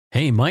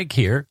Hey, Mike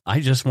here. I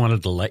just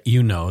wanted to let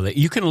you know that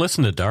you can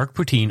listen to Dark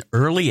Poutine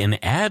early and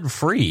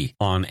ad-free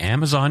on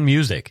Amazon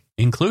Music,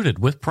 included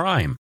with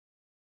Prime.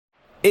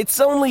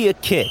 It's only a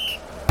kick,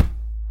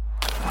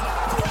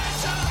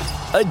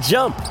 a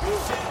jump,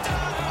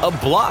 a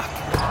block.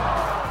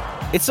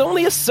 It's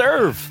only a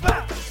serve.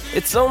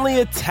 It's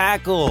only a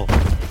tackle,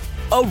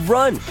 a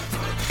run.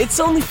 It's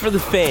only for the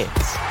fans.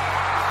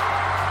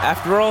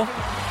 After all,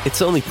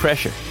 it's only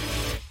pressure.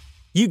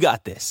 You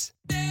got this.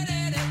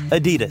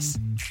 Adidas.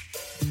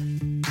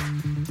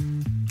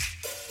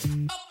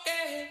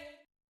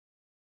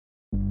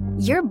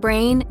 Your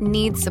brain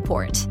needs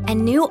support,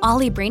 and new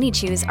Ollie Brainy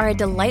Chews are a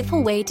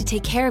delightful way to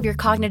take care of your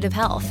cognitive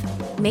health.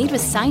 Made with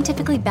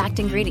scientifically backed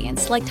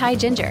ingredients like Thai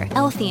ginger,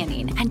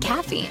 L-theanine, and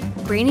caffeine,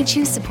 Brainy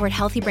Chews support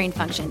healthy brain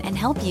function and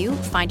help you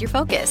find your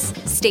focus,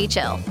 stay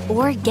chill,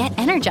 or get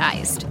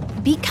energized.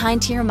 Be kind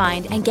to your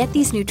mind and get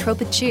these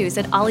nootropic chews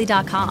at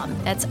ollie.com.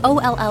 That's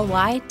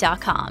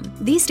OLLY.com.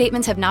 These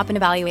statements have not been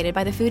evaluated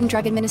by the Food and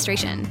Drug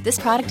Administration. This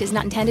product is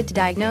not intended to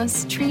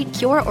diagnose, treat,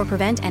 cure, or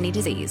prevent any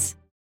disease.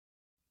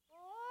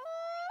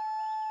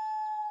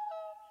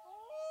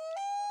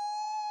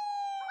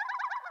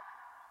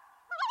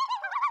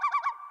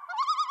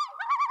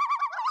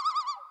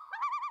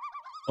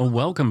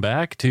 Welcome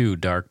back to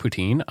Dark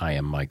Poutine. I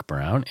am Mike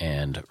Brown,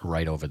 and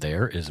right over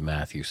there is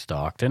Matthew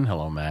Stockton.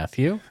 Hello,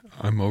 Matthew.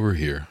 I'm over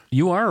here.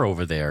 You are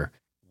over there.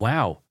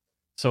 Wow.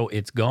 So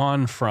it's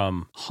gone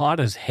from hot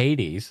as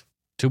Hades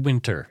to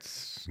winter. It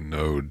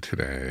snowed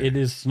today. It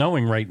is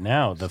snowing right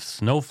now. The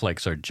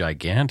snowflakes are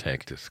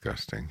gigantic.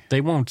 Disgusting.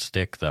 They won't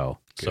stick, though.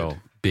 Good. So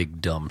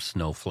big, dumb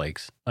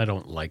snowflakes. I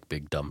don't like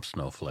big, dumb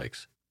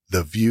snowflakes.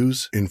 The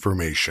views,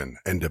 information,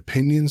 and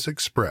opinions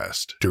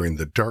expressed during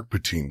the Dark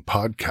Poutine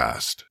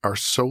podcast are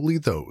solely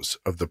those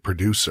of the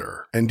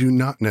producer and do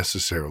not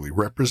necessarily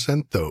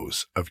represent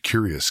those of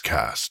Curious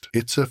Cast,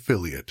 its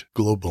affiliate,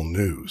 Global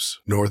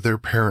News, nor their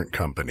parent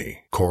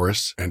company,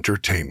 Chorus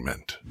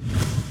Entertainment.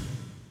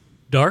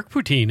 Dark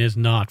Poutine is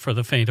not for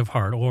the faint of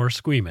heart or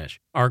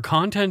squeamish. Our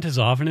content is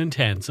often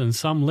intense and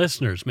some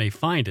listeners may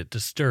find it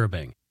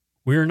disturbing.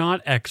 We are not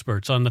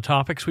experts on the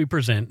topics we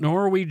present,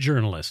 nor are we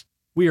journalists.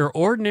 We are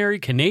ordinary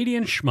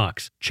Canadian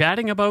schmucks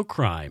chatting about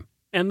crime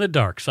and the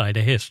dark side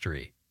of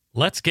history.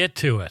 Let's get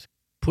to it.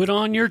 Put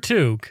on your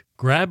toque,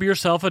 grab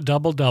yourself a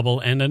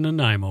double-double and a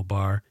Nanaimo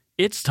bar.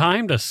 It's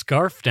time to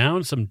scarf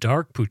down some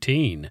Dark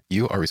Poutine.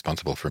 You are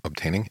responsible for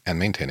obtaining and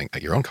maintaining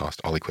at your own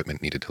cost all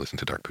equipment needed to listen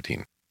to Dark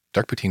Poutine.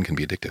 Dark Poutine can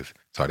be addictive.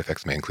 Side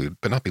effects may include,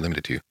 but not be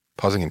limited to,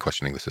 pausing and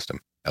questioning the system,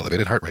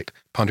 elevated heart rate,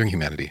 pondering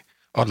humanity,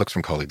 odd looks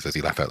from colleagues as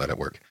you laugh out loud at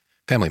work,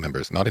 family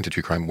members not into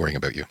true crime worrying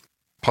about you.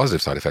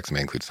 Positive side effects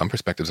may include some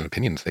perspectives and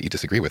opinions that you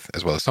disagree with,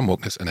 as well as some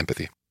wokeness and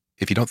empathy.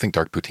 If you don't think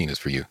Dark Poutine is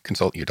for you,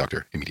 consult your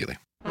doctor immediately.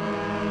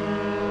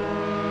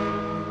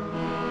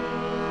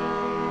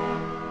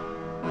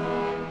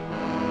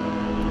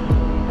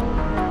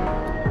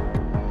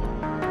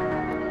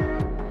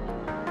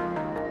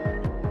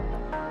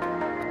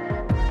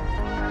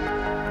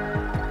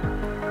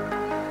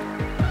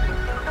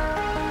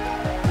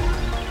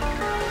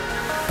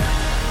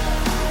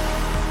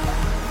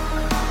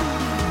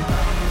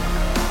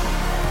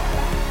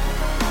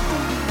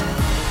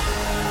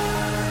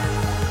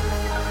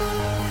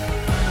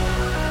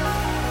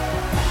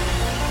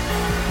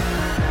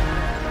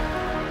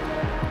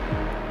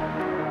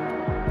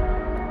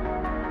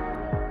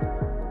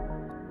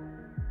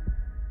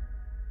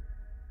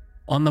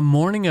 On the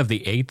morning of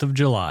the 8th of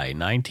July,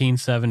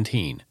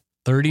 1917,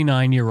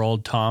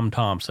 39-year-old Tom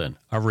Thompson,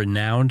 a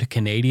renowned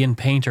Canadian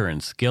painter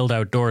and skilled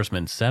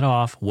outdoorsman, set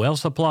off well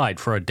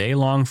supplied for a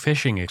day-long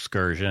fishing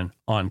excursion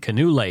on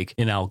Canoe Lake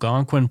in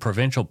Algonquin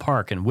Provincial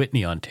Park in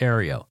Whitney,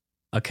 Ontario.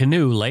 A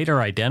canoe, later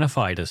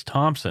identified as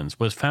Thompson's,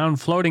 was found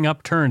floating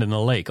upturned in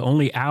the lake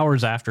only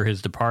hours after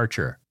his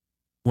departure.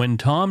 When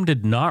Tom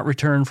did not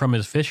return from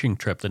his fishing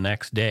trip the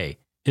next day,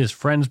 his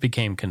friends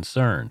became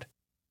concerned.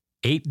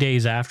 8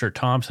 days after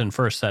Thompson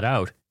first set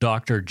out,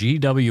 Dr.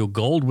 G.W.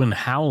 Goldwyn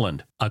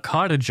Howland, a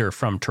cottager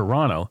from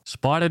Toronto,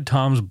 spotted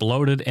Tom's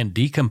bloated and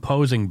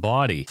decomposing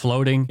body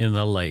floating in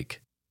the lake.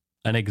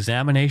 An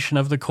examination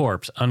of the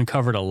corpse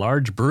uncovered a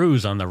large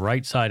bruise on the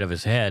right side of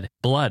his head.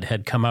 Blood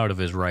had come out of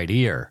his right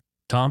ear.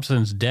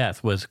 Thompson's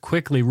death was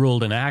quickly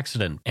ruled an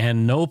accident,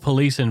 and no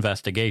police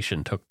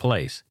investigation took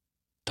place.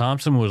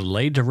 Thompson was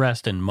laid to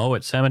rest in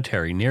Mowat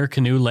Cemetery near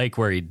Canoe Lake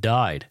where he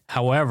died.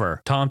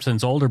 However,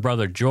 Thompson's older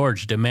brother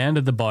George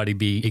demanded the body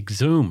be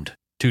exhumed.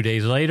 2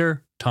 days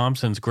later,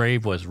 Thompson's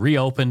grave was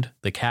reopened,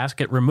 the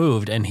casket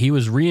removed, and he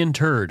was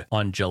reinterred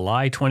on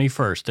July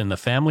 21st in the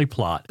family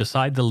plot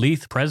beside the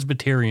Leith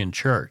Presbyterian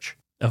Church.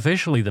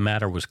 Officially, the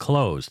matter was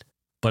closed,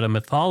 but a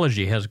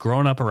mythology has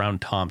grown up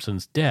around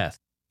Thompson's death.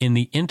 In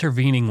the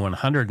intervening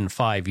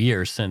 105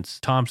 years since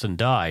Thompson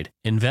died,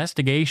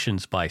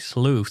 investigations by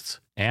sleuths,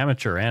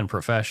 amateur and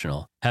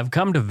professional, have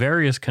come to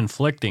various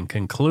conflicting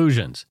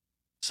conclusions.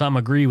 Some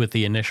agree with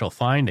the initial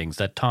findings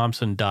that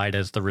Thompson died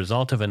as the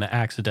result of an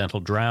accidental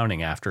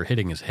drowning after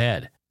hitting his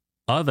head.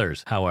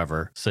 Others,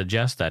 however,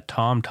 suggest that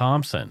Tom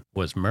Thompson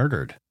was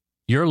murdered.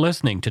 You're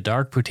listening to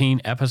Dark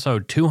Poutine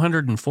episode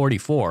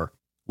 244,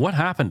 What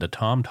Happened to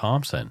Tom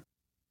Thomson?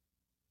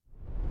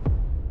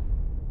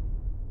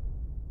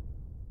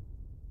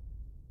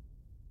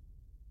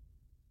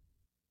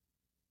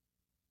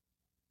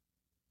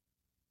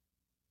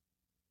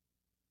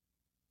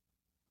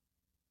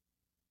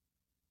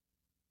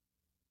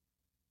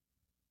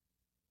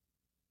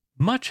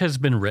 Much has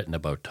been written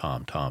about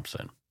Tom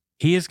Thomson.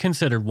 He is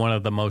considered one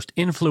of the most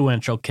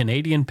influential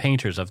Canadian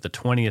painters of the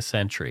 20th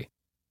century.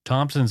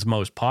 Thomson's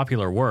most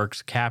popular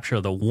works capture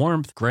the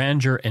warmth,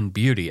 grandeur, and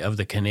beauty of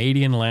the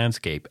Canadian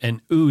landscape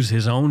and ooze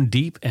his own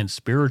deep and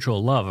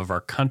spiritual love of our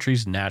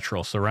country's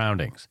natural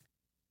surroundings.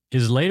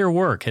 His later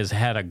work has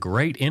had a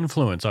great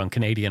influence on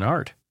Canadian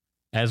art.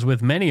 As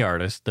with many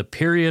artists, the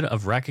period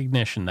of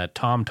recognition that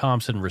Tom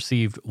Thomson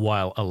received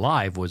while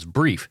alive was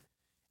brief,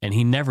 and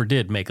he never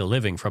did make a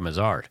living from his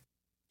art.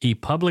 He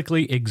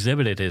publicly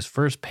exhibited his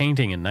first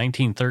painting in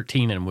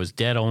 1913 and was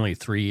dead only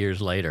 3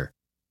 years later.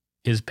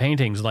 His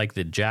paintings like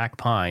the Jack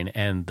Pine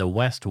and the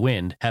West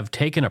Wind have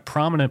taken a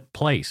prominent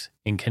place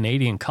in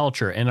Canadian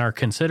culture and are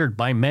considered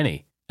by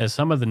many as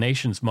some of the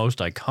nation's most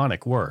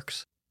iconic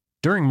works.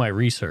 During my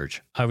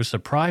research, I was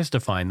surprised to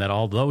find that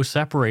although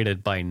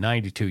separated by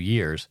 92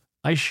 years,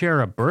 I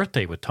share a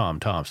birthday with Tom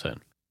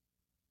Thomson.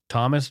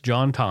 Thomas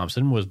John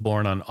Thomson was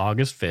born on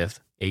August 5th,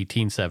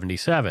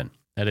 1877,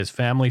 at his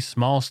family's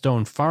small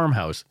stone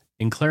farmhouse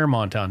in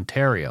Claremont,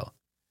 Ontario.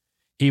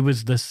 He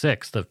was the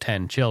sixth of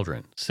 10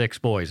 children, 6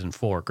 boys and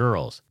 4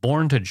 girls,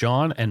 born to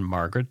John and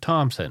Margaret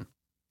Thomson.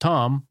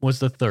 Tom was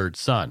the third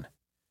son.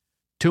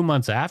 2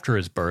 months after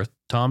his birth,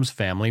 Tom's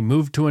family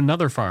moved to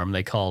another farm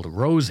they called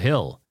Rose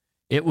Hill.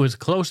 It was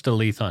close to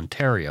Leith,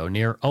 Ontario,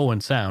 near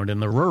Owen Sound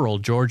in the rural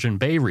Georgian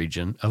Bay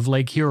region of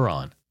Lake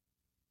Huron.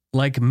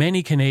 Like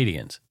many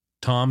Canadians,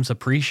 Tom's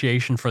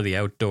appreciation for the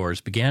outdoors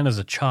began as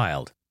a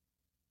child.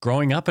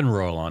 Growing up in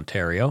rural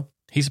Ontario,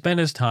 he spent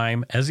his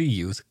time as a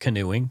youth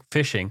canoeing,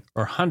 fishing,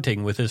 or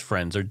hunting with his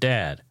friends or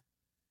dad.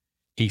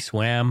 He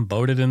swam,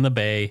 boated in the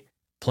bay,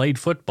 played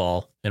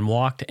football, and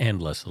walked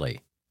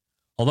endlessly.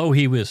 Although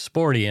he was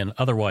sporty and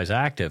otherwise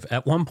active,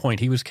 at one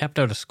point he was kept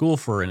out of school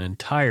for an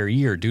entire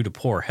year due to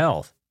poor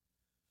health.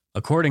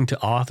 According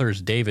to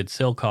authors David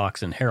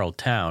Silcox and Harold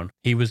Town,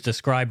 he was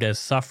described as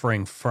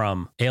suffering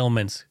from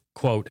ailments,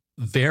 quote,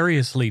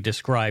 variously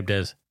described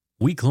as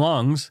weak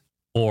lungs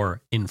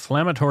or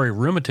inflammatory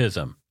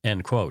rheumatism,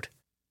 end quote.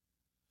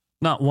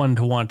 Not one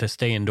to want to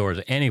stay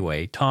indoors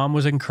anyway, Tom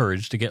was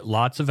encouraged to get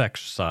lots of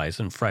exercise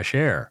and fresh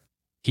air.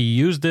 He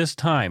used this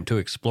time to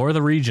explore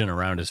the region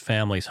around his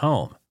family's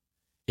home.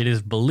 It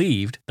is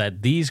believed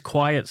that these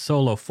quiet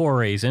solo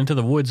forays into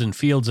the woods and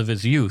fields of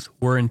his youth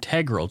were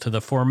integral to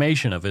the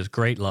formation of his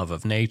great love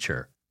of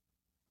nature.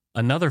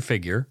 Another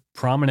figure,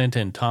 prominent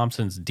in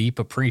Thomson's deep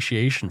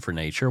appreciation for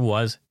nature,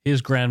 was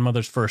his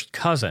grandmother's first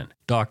cousin,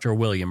 Dr.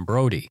 William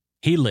Brodie.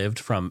 He lived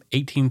from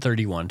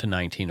 1831 to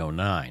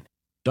 1909.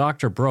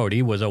 Dr.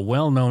 Brodie was a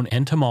well-known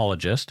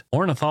entomologist,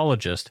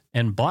 ornithologist,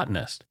 and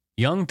botanist.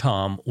 Young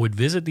Tom would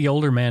visit the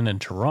older man in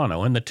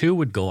Toronto, and the two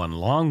would go on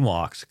long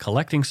walks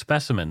collecting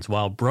specimens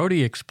while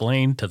Brodie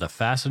explained to the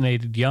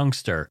fascinated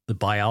youngster the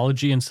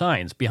biology and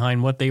science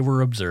behind what they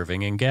were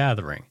observing and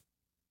gathering.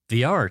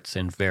 The arts,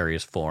 in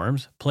various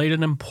forms, played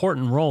an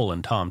important role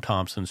in Tom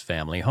Thomson's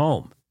family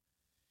home.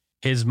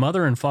 His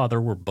mother and father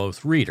were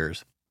both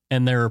readers,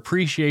 and their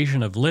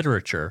appreciation of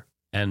literature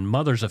and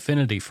mother's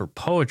affinity for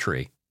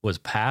poetry was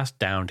passed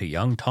down to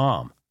young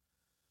Tom.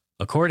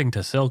 According to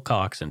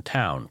Silcox and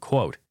Town,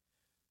 quote,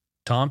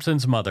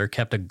 Thomson's mother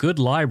kept a good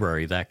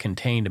library that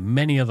contained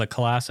many of the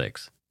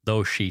classics,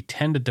 though she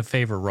tended to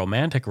favor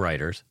romantic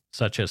writers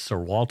such as Sir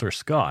Walter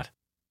Scott.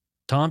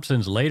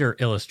 Thomson's later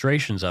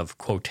illustrations of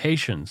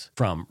quotations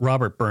from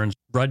Robert Burns,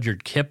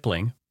 Rudyard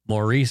Kipling,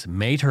 Maurice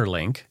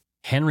Maeterlinck,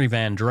 Henry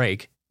Van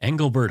Dyke,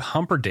 Engelbert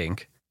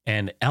Humperdinck,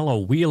 and Ella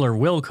Wheeler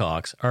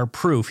Wilcox are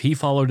proof he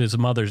followed his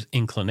mother's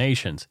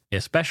inclinations,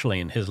 especially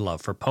in his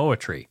love for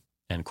poetry,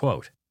 end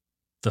quote.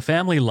 The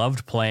family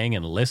loved playing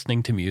and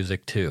listening to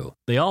music too.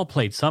 They all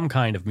played some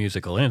kind of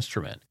musical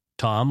instrument.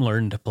 Tom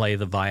learned to play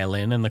the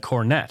violin and the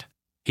cornet.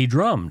 He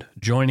drummed,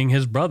 joining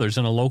his brothers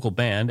in a local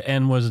band,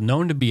 and was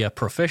known to be a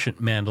proficient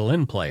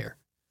mandolin player.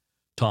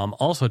 Tom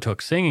also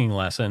took singing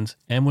lessons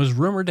and was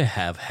rumored to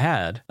have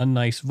had a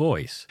nice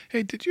voice.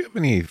 Hey, did you have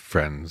any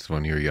friends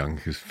when you were young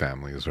whose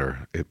families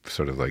were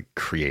sort of like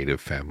creative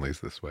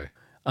families this way?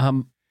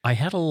 I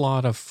had a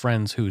lot of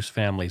friends whose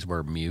families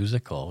were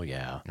musical,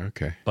 yeah.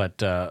 Okay.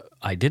 But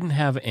I didn't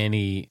have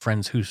any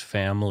friends whose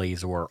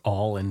families were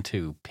all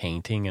into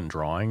painting and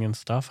drawing and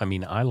stuff. I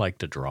mean, I like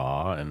to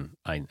draw, and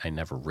I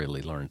never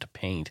really learned to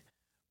paint.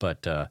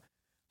 But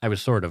I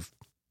was sort of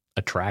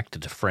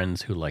attracted to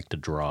friends who liked to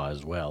draw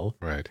as well.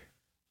 Right.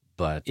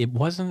 But it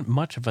wasn't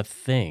much of a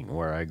thing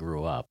where I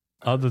grew up,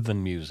 other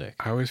than music.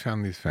 I always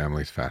found these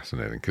families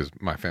fascinating because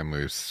my family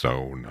is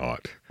so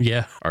not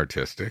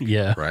artistic.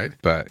 Yeah. Right?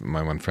 But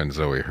my one friend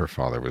Zoe, her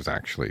father was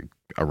actually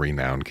a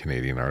renowned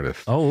Canadian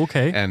artist. Oh,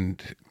 okay.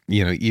 And,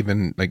 you know,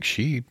 even like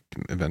she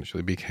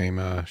eventually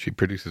became, she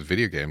produces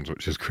video games,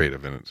 which is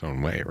creative in its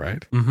own way,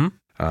 right? Mm-hmm.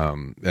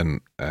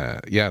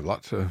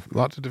 Lots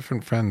of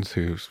different friends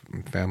whose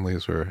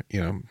families were,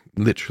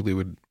 literally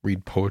would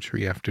read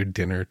poetry after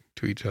dinner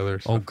to each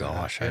other. Oh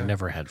gosh, I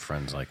never had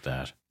friends like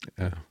that.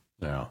 Yeah.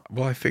 No.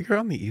 Well, I figure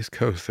on the East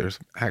Coast, there's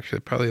actually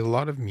probably a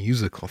lot of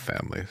musical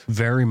families.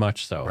 Very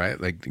much so.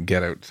 Right? Like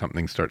get out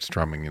something, start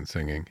strumming and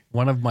singing.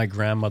 One of my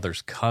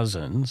grandmother's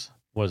cousins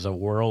was a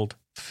world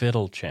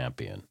fiddle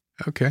champion.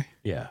 Okay.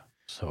 Yeah.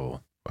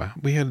 So. Wow.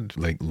 We had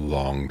like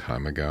long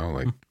time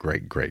ago,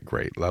 like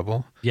great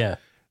level. Yeah.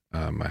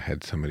 I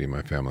had somebody in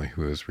my family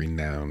who was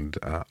renowned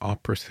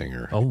opera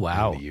singer. Oh,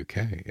 wow. In the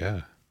UK.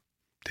 Yeah.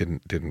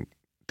 Didn't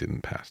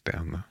pass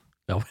down though.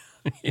 No,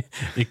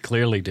 it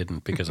clearly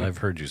didn't, because I've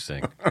heard you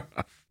sing.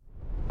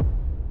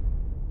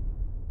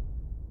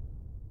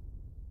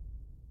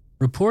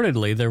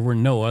 Reportedly, there were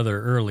no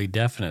other early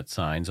definite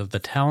signs of the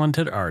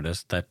talented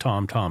artist that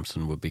Tom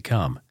Thomson would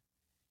become.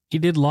 He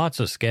did lots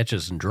of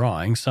sketches and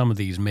drawings. Some of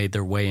these made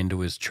their way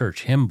into his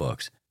church hymn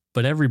books,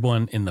 but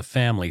everyone in the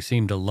family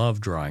seemed to love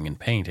drawing and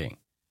painting.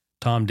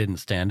 Tom didn't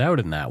stand out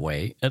in that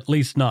way, at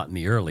least not in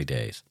the early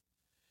days.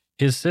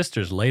 His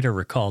sisters later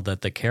recalled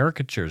that the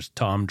caricatures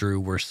Tom drew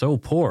were so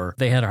poor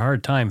they had a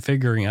hard time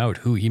figuring out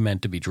who he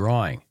meant to be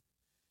drawing.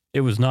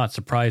 It was not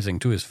surprising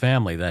to his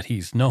family that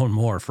he's known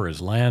more for his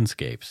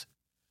landscapes.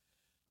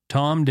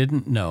 Tom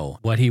didn't know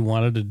what he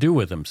wanted to do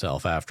with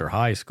himself after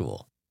high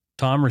school.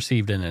 Tom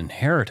received an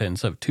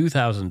inheritance of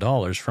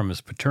 $2,000 from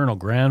his paternal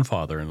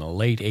grandfather in the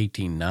late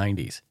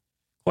 1890s.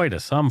 Quite a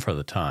sum for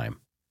the time.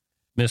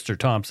 Mr.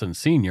 Thomson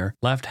Sr.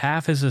 left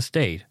half his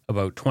estate,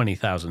 about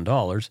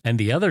 $20,000, and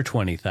the other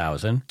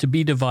 $20,000 to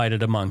be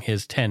divided among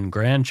his 10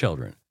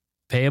 grandchildren,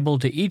 payable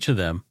to each of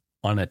them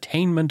on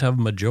attainment of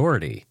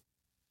majority.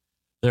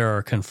 There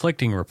are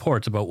conflicting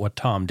reports about what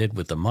Tom did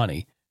with the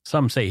money.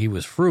 Some say he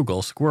was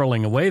frugal,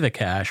 squirreling away the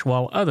cash,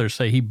 while others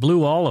say he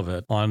blew all of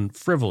it on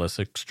frivolous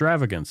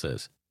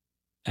extravagances.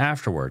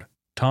 Afterward,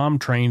 Tom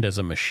trained as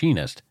a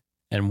machinist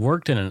and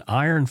worked in an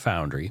iron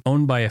foundry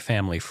owned by a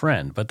family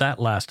friend, but that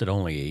lasted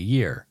only a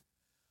year.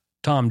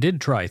 Tom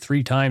did try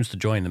 3 times to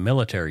join the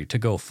military to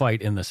go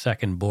fight in the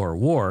Second Boer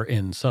War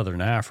in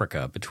southern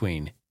Africa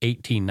between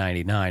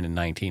 1899 and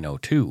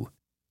 1902.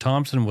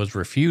 Thomson was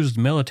refused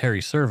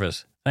military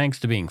service thanks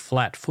to being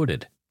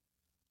flat-footed.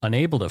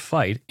 Unable to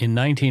fight, in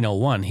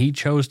 1901 he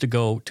chose to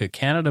go to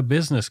Canada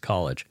Business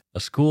College, a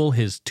school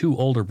his 2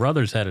 older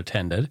brothers had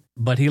attended,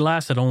 but he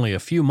lasted only a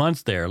few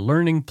months there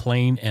learning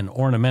plain and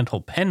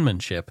ornamental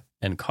penmanship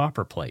and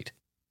copperplate.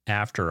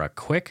 After a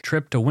quick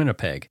trip to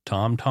Winnipeg,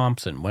 Tom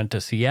Thomson went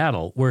to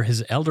Seattle, where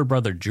his elder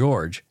brother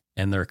George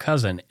and their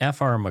cousin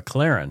F.R.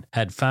 McLaren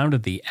had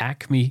founded the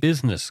Acme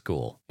Business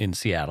School in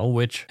Seattle,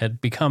 which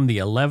had become the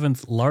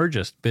 11th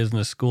largest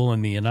business school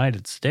in the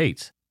United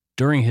States.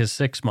 During his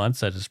 6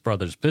 months at his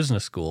brother's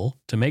business school,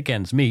 to make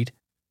ends meet,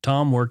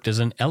 Tom worked as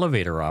an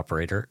elevator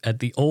operator at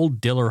the Old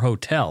Diller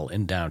Hotel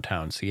in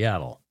downtown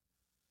Seattle.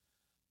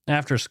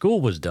 After school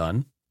was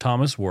done,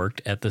 Thomas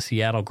worked at the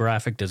Seattle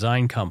graphic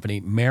design company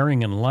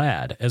Mering &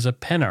 Ladd as a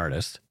pen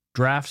artist,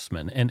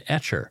 draftsman, and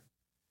etcher.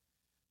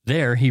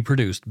 There he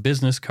produced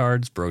business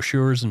cards,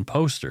 brochures, and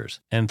posters,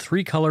 and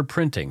 3-color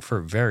printing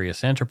for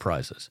various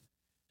enterprises.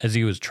 As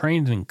he was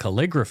trained in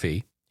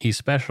calligraphy, he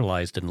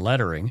specialized in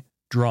lettering,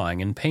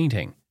 drawing, and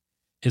painting.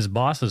 His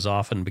bosses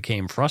often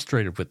became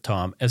frustrated with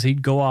Tom as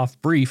he'd go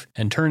off brief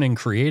and turn in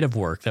creative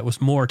work that was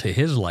more to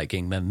his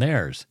liking than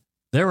theirs.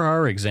 There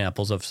are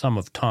examples of some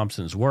of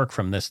Thomson's work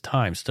from this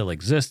time still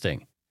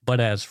existing, but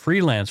as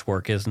freelance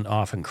work isn't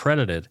often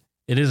credited,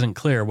 it isn't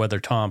clear whether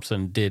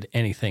Thomson did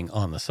anything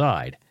on the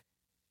side.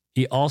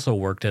 He also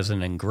worked as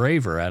an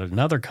engraver at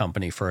another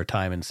company for a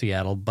time in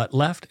Seattle, but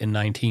left in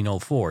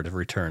 1904 to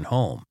return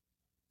home.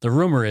 The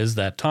rumor is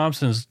that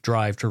Thomson's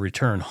drive to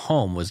return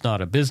home was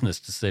not a business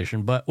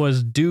decision, but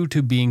was due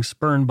to being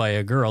spurned by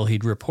a girl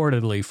he'd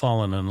reportedly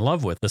fallen in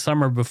love with the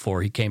summer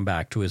before he came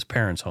back to his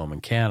parents' home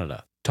in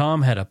Canada.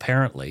 Tom had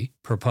apparently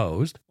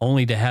proposed,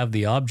 only to have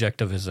the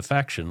object of his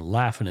affection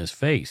laugh in his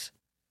face.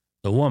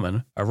 The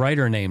woman, a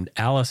writer named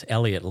Alice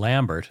Elliott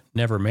Lambert,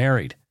 never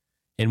married.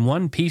 In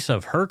one piece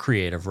of her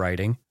creative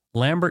writing,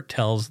 Lambert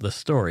tells the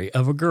story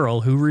of a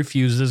girl who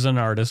refuses an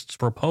artist's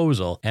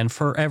proposal and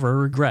forever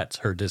regrets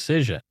her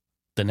decision.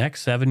 The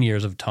next 7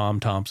 years of Tom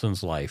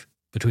Thomson's life,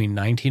 between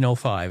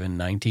 1905 and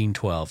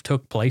 1912,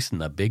 took place in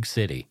the big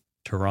city,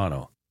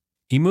 Toronto.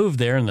 He moved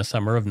there in the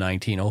summer of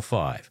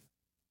 1905.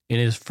 In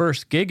his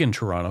first gig in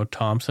Toronto,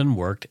 Thomson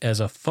worked as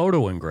a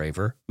photo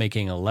engraver,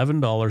 making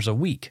 $11 a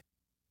week.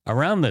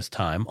 Around this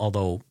time,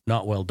 although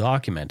not well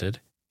documented,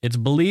 it's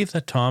believed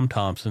that Tom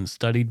Thomson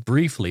studied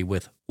briefly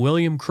with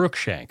William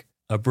Cruikshank,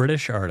 a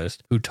British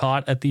artist who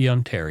taught at the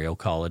Ontario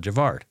College of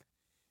Art.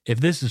 If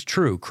this is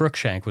true,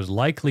 Cruikshank was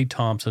likely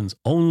Thomson's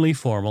only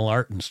formal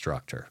art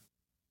instructor.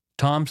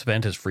 Tom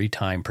spent his free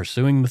time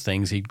pursuing the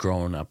things he'd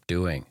grown up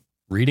doing,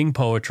 reading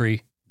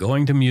poetry,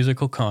 going to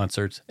musical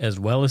concerts, as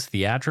well as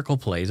theatrical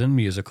plays and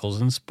musicals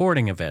and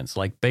sporting events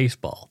like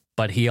baseball.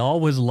 But he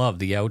always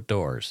loved the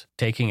outdoors,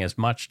 taking as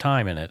much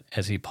time in it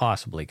as he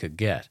possibly could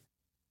get.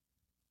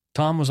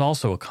 Tom was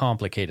also a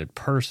complicated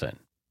person.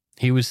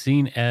 He was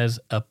seen as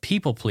a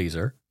people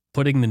pleaser,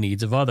 putting the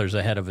needs of others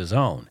ahead of his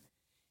own.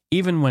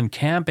 Even when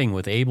camping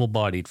with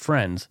able-bodied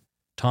friends,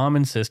 Tom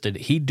insisted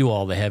he'd do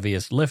all the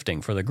heaviest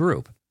lifting for the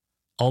group.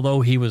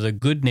 Although he was a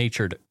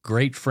good-natured,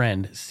 great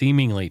friend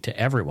seemingly to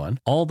everyone,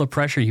 all the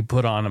pressure he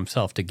put on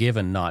himself to give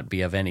and not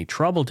be of any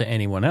trouble to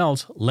anyone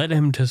else led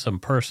him to some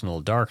personal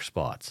dark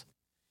spots.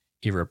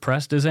 He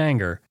repressed his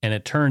anger, and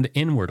it turned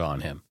inward on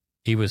him.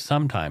 He was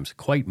sometimes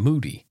quite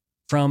moody.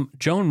 From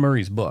Joan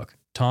Murray's book,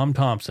 Tom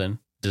Thomson,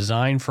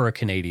 Designed for a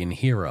Canadian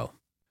Hero.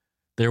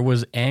 There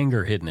was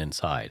anger hidden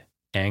inside,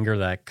 anger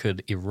that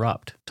could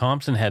erupt.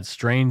 Thomson had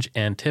strange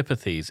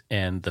antipathies,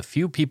 and the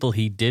few people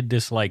he did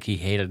dislike he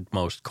hated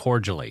most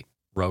cordially,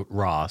 wrote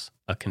Ross,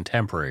 a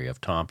contemporary of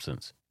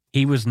Thomson's.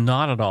 He was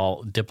not at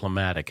all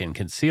diplomatic in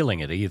concealing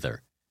it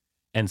either.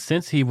 And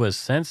since he was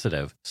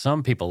sensitive,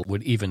 some people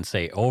would even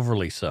say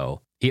overly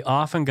so, he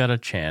often got a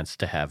chance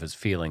to have his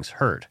feelings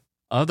hurt.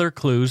 Other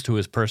clues to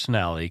his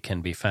personality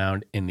can be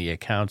found in the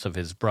accounts of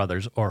his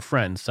brothers or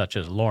friends such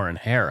as Lauren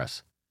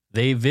Harris.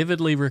 They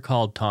vividly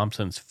recalled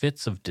Thomson's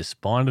fits of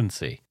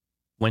despondency.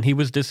 When he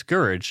was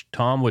discouraged,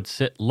 Tom would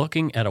sit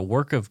looking at a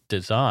work of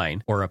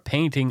design or a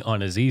painting on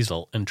his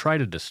easel and try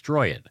to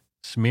destroy it,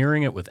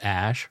 smearing it with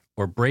ash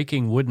or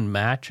breaking wooden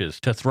matches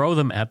to throw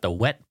them at the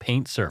wet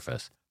paint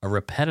surface, a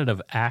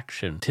repetitive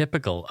action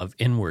typical of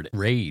inward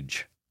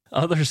rage.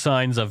 Other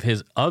signs of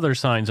his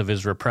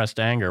repressed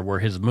anger were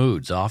his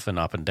moods, often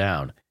up and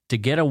down. To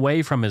get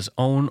away from his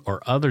own or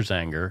others'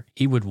 anger,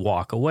 he would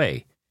walk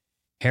away.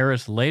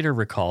 Harris later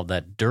recalled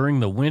that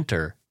during the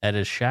winter at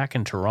his shack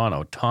in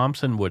Toronto,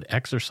 Thomson would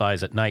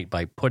exercise at night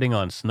by putting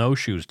on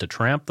snowshoes to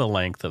tramp the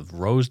length of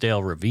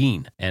Rosedale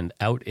Ravine and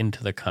out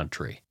into the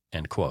country.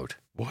 End quote.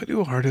 Why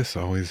do artists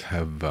always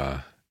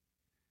have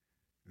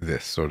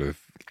this sort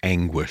of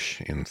anguish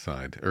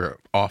inside? Or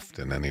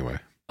often, anyway.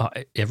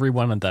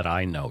 Everyone that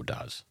I know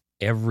does.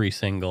 Every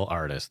single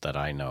artist that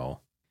I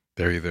know.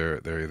 They're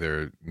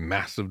either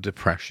massive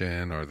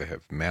depression or they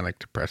have manic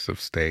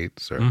depressive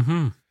states. Or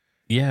Mm-hmm.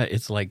 Yeah,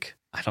 it's like,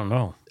 I don't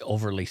know,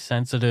 overly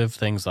sensitive,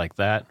 things like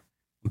that.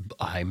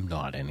 I'm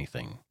not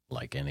anything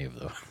like any of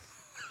those.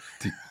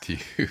 do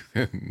you?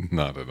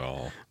 Not at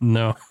all.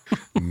 No.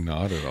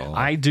 Not at all.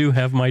 I do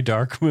have my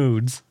dark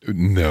moods.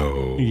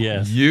 No.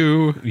 Yes.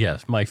 You?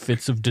 Yes, my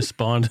fits of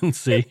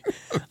despondency.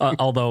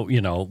 Although,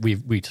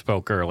 we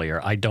spoke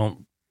earlier, I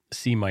don't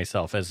see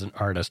myself as an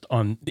artist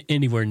on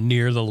anywhere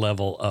near the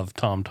level of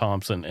Tom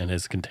Thomson and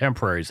his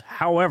contemporaries.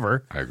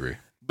 However, I agree.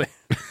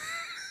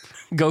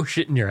 Go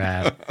shit in your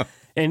ass.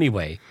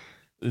 Anyway,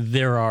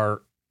 there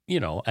are,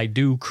 I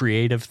do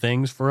creative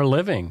things for a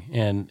living.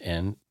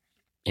 And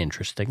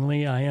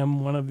interestingly, I am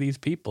one of these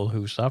people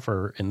who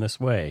suffer in this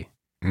way.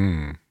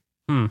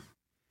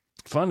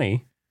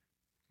 Funny.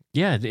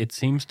 Yeah, it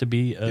seems to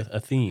be a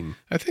theme.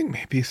 I think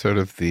maybe sort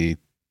of the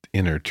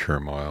inner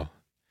turmoil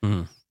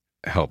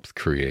helps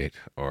create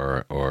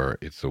or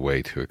it's a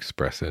way to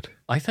express it.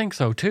 I think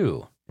so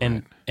too.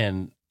 Right.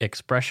 And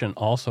expression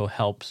also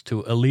helps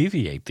to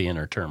alleviate the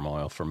inner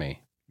turmoil for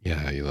me.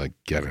 Yeah, you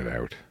get it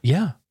out.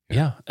 Yeah.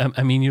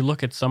 I mean, you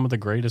look at some of the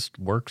greatest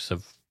works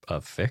of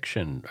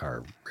fiction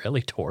are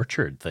really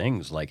tortured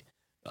things. Like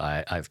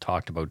I've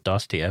talked about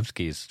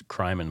Dostoevsky's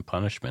Crime and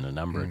Punishment a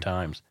number of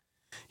times.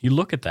 You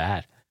look at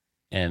that,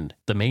 and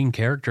the main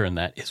character in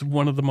that is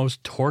one of the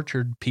most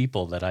tortured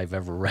people that I've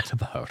ever read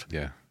about.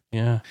 Yeah.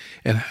 Yeah.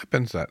 It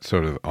happens that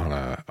sort of on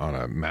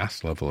a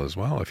mass level as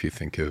well. If you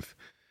think of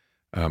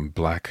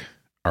black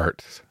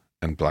arts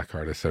and black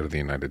artists out of the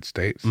United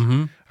States,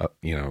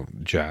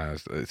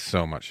 jazz,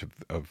 so much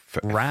of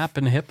rap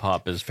and hip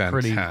hop is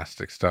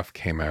fantastic stuff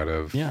came out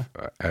of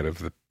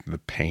the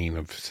pain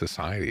of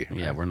society. Right?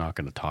 Yeah, we're not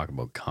going to talk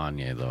about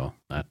Kanye though.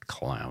 That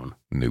clown.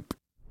 Nope.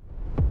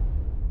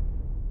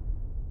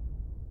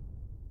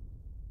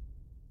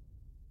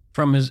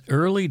 From his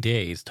early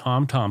days,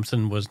 Tom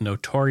Thomson was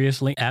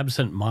notoriously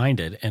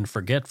absent-minded and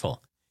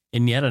forgetful.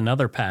 In yet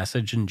another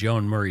passage in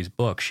Joan Murray's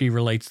book, she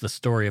relates the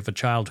story of a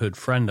childhood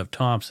friend of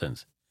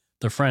Thomson's.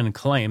 The friend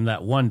claimed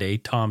that one day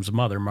Tom's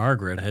mother,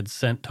 Margaret, had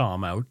sent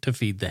Tom out to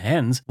feed the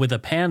hens with a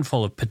pan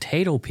full of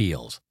potato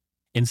peels.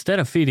 Instead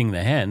of feeding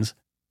the hens,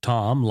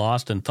 Tom,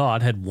 lost in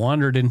thought, had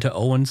wandered into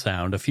Owen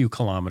Sound a few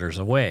kilometers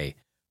away.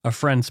 A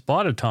friend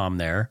spotted Tom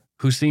there,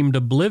 who seemed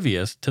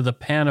oblivious to the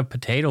pan of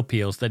potato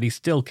peels that he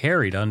still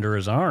carried under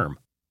his arm.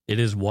 It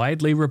is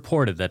widely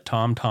reported that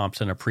Tom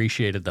Thomson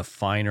appreciated the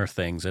finer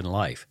things in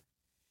life.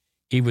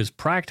 He was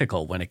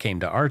practical when it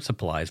came to art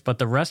supplies, but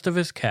the rest of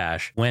his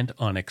cash went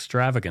on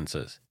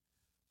extravagances.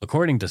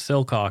 According to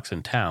Silcox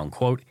in Town,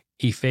 quote,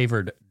 he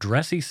favored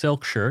dressy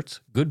silk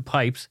shirts, good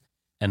pipes,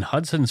 and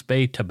Hudson's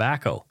Bay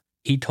tobacco.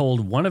 He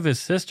told one of his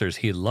sisters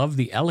he loved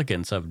the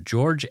elegance of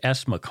George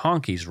S.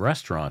 McConkey's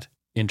restaurant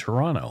in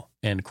Toronto,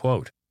 end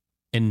quote.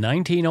 In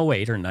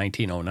 1908 or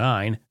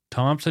 1909,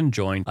 Thomson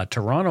joined a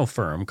Toronto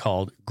firm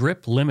called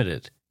Grip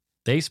Limited.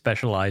 They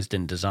specialized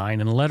in design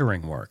and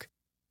lettering work.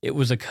 It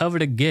was a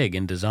coveted gig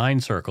in design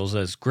circles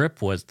as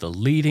Grip was the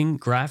leading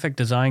graphic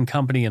design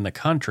company in the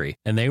country,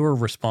 and they were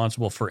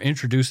responsible for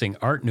introducing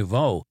Art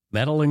Nouveau,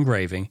 metal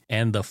engraving,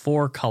 and the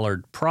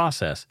four-colored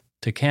process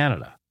to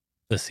Canada.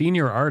 The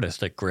senior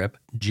artist at Grip,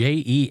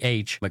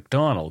 J.E.H.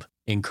 MacDonald,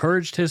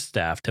 encouraged his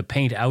staff to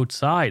paint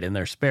outside in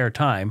their spare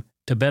time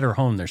to better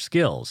hone their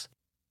skills.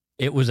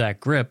 It was at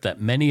Grip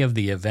that many of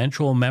the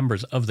eventual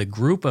members of the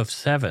Group of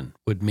Seven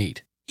would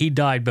meet. He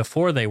died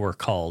before they were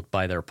called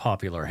by their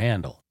popular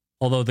handle.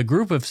 Although the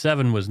Group of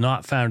Seven was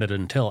not founded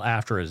until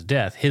after his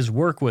death, his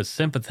work was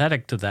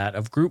sympathetic to that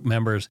of group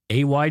members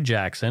A.Y.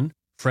 Jackson,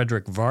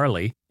 Frederick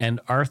Varley, and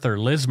Arthur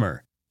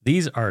Lismer.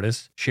 These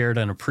artists shared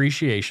an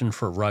appreciation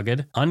for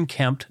rugged,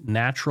 unkempt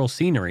natural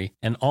scenery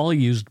and all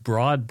used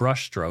broad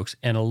brushstrokes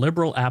and a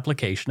liberal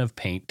application of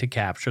paint to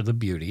capture the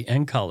beauty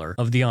and color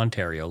of the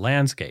Ontario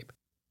landscape.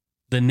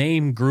 The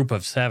name Group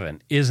of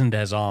Seven isn't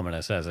as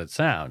ominous as it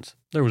sounds.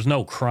 There was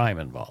no crime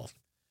involved.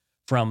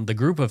 From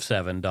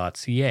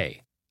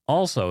thegroupofseven.ca.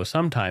 Also,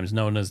 sometimes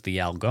known as the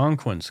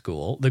Algonquin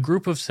School, the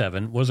Group of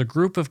Seven was a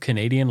group of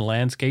Canadian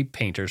landscape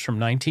painters from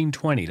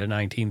 1920 to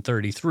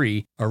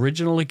 1933,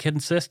 originally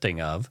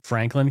consisting of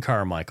Franklin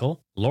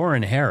Carmichael,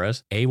 Lauren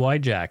Harris, A.Y.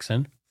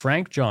 Jackson,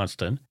 Frank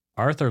Johnston,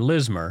 Arthur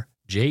Lismer,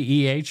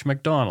 J.E.H.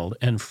 MacDonald,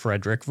 and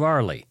Frederick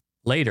Varley.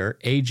 Later,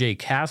 A.J.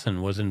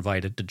 Casson was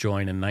invited to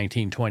join in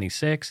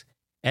 1926,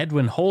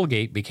 Edwin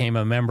Holgate became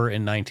a member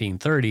in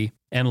 1930,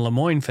 and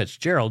Lemoyne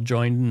Fitzgerald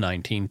joined in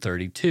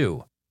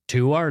 1932.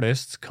 Two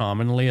artists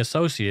commonly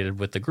associated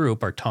with the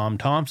group are Tom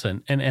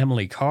Thompson and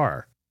Emily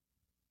Carr.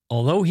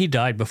 Although he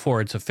died before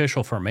its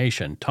official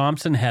formation,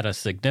 Thompson had a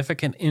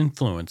significant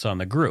influence on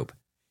the group.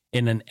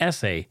 In an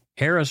essay,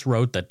 Harris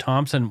wrote that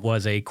Thompson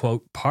was a,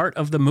 quote, part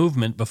of the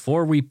movement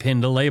before we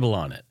pinned a label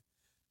on it.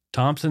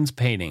 Thompson's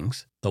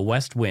paintings, The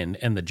West Wind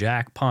and The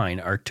Jack Pine,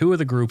 are two of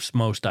the group's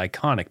most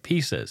iconic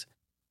pieces.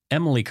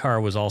 Emily Carr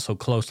was also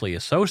closely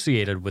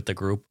associated with the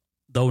group,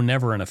 though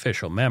never an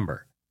official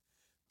member.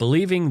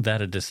 Believing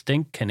that a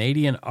distinct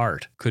Canadian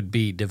art could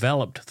be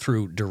developed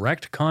through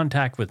direct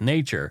contact with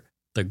nature,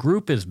 the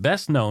group is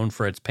best known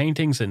for its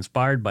paintings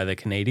inspired by the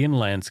Canadian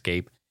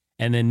landscape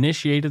and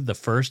initiated the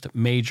first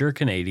major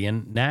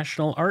Canadian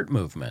national art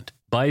movement.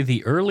 By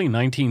the early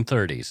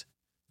 1930s,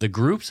 the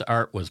group's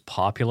art was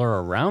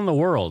popular around the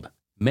world.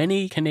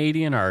 Many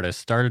Canadian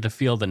artists started to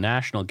feel the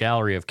National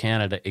Gallery of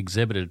Canada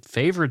exhibited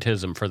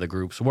favoritism for the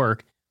group's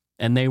work,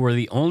 and they were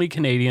the only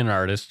Canadian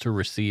artists to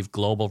receive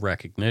global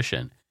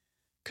recognition.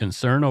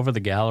 Concern over the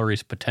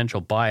gallery's potential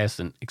bias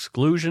and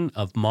exclusion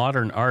of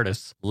modern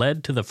artists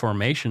led to the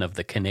formation of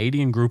the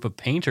Canadian Group of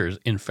Painters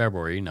in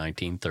February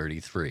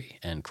 1933,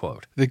 end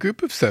quote. The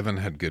Group of Seven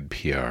had good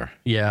PR.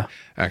 Yeah.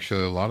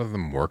 Actually, a lot of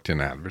them worked in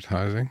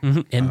advertising.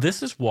 Mm-hmm. And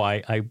this is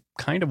why I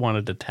kind of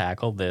wanted to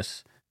tackle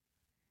this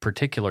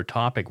particular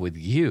topic with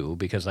you,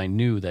 because I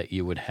knew that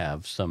you would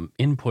have some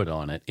input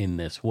on it in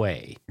this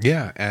way.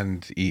 Yeah,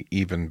 and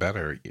even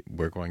better,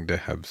 we're going to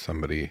have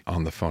somebody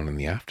on the phone in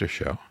the after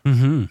show,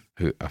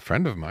 a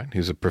friend of mine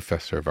who's a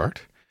professor of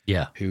art,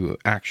 who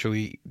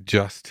actually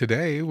just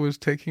today was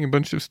taking a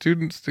bunch of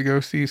students to go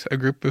see a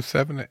Group of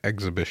Seven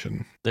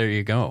exhibition. There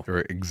you go. Or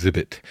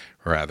exhibit,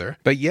 rather.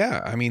 But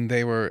yeah, I mean,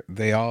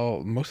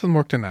 most of them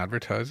worked in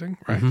advertising,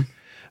 right? Mm-hmm.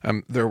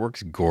 Their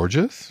work's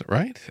gorgeous,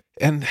 right?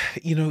 And,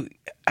 you know,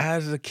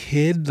 as a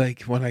kid,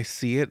 like when I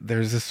see it,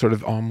 there's this sort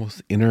of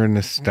almost inner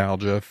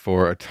nostalgia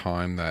for a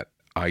time that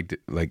I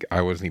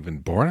wasn't even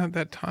born at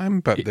that time,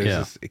 but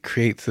it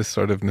creates this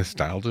sort of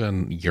nostalgia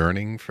and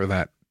yearning for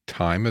that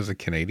time as a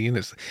Canadian.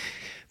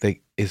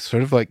 It's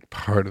sort of like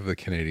part of the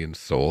Canadian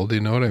soul. Do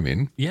you know what I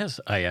mean? Yes,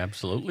 I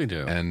absolutely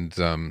do. And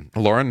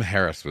Lauren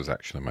Harris was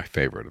actually my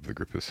favorite of the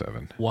Group of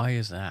Seven. Why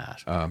is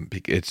that?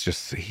 It's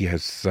just he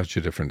has such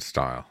a different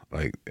style.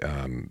 Like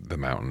the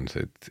Mountains,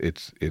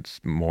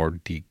 it's more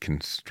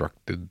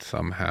deconstructed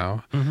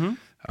somehow.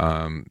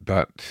 Mm-hmm.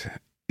 But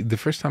the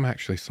first time I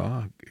actually saw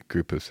a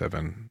Group of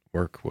Seven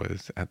work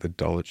was at the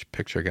Dulwich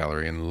Picture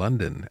Gallery in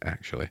London,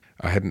 actually.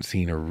 I hadn't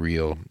seen a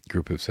real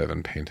Group of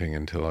Seven painting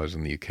until I was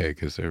in the UK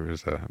because there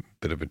was a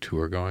bit of a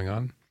tour going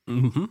on.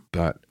 Mm-hmm.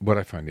 But what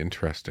I find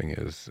interesting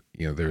is,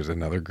 you know, there's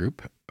another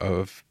group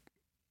of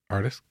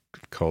artists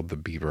called the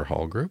Beaver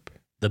Hall Group.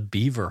 The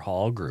Beaver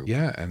Hall Group?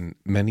 Yeah, and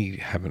many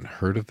haven't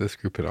heard of this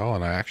group at all,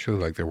 and I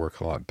actually like their work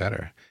a lot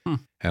better.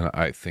 And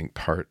I think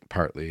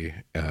partly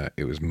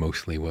it was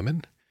mostly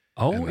women.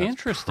 Oh, and that's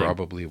interesting.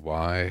 Probably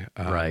why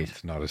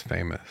it's not as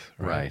famous.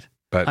 Right.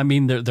 But I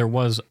mean, there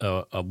was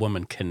a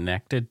woman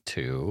connected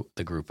to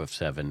the Group of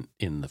Seven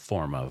in the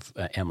form of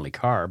Emily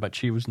Carr, but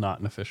she was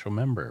not an official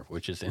member,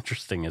 which is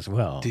interesting as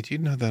well. Did you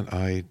know that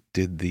I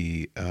did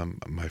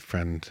my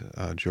friend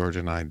George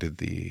and I did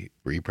the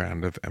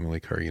rebrand of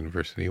Emily Carr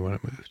University when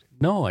it moved?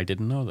 No, I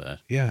didn't know that.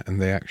 Yeah,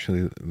 and they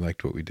actually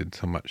liked what we did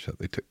so much that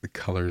they took the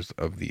colors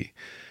of the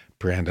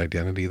brand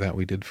identity that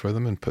we did for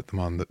them and put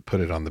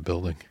it on the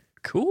building.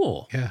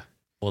 Cool. Yeah.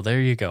 Well,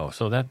 there you go.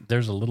 So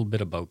there's a little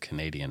bit about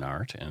Canadian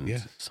art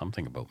and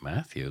something about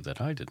Matthew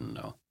that I didn't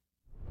know.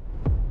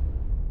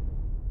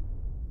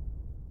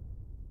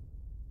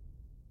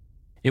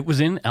 It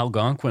was in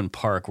Algonquin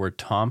Park where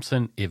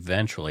Thompson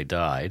eventually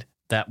died,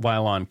 that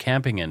while on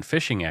camping and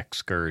fishing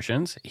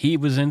excursions, he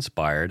was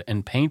inspired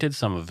and painted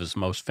some of his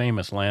most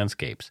famous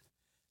landscapes.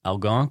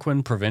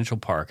 Algonquin Provincial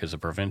Park is a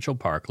provincial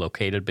park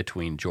located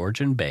between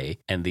Georgian Bay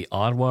and the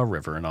Ottawa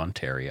River in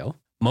Ontario,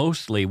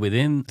 mostly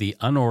within the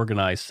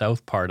unorganized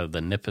south part of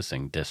the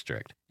Nipissing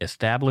District.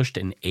 Established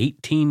in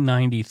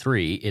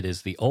 1893, it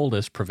is the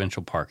oldest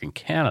provincial park in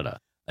Canada.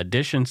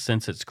 Additions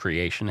since its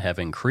creation have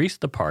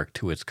increased the park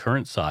to its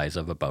current size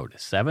of about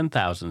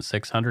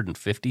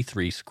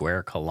 7,653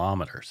 square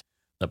kilometers.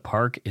 The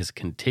park is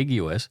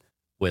contiguous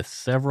with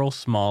several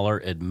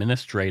smaller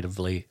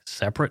administratively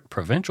separate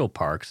provincial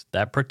parks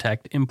that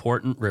protect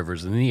important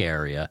rivers in the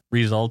area,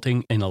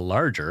 resulting in a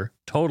larger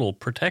total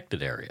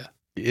protected area.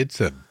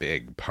 It's a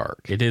big park.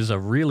 It is a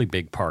really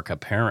big park,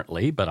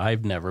 apparently, but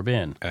I've never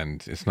been.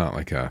 And it's not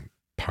like a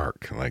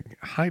park like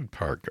Hyde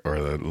Park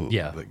or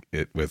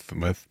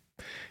with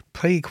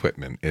play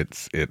equipment.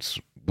 It's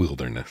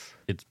wilderness.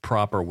 It's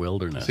proper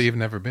wilderness. So you've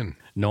never been?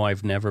 No,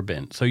 I've never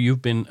been. So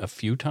you've been a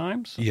few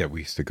times? Yeah,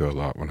 we used to go a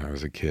lot when I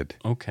was a kid.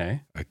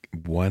 Okay.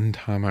 One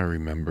time I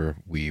remember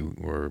we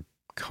were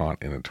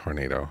caught in a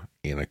tornado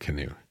in a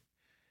canoe.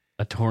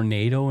 A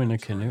tornado in a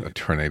canoe? A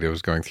tornado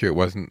was going through.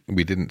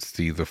 We didn't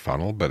see the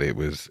funnel, but it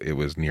was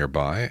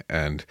nearby.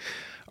 And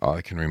all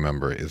I can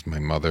remember is my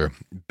mother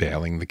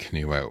bailing the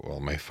canoe out while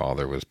my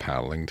father was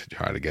paddling to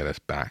try to get us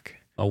back.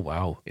 Oh,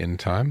 wow. In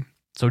time.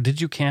 So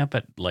did you camp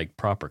at like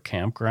proper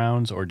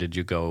campgrounds, or did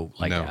you go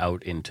No.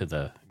 out into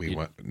the...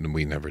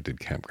 We never did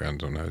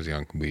campgrounds when I was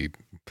young.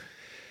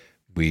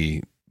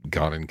 We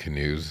got in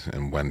canoes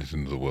and went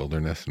into the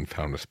wilderness and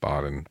found a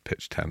spot and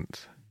pitched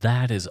tents.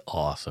 That is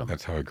awesome.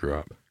 That's how I grew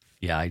up.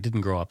 Yeah, I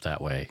didn't grow up that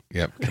way.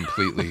 Yep,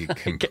 completely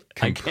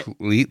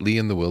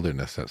in the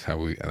wilderness. That's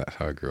how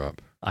I grew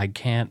up. I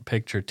can't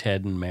picture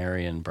Ted and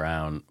Marion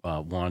Brown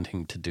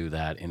wanting to do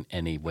that in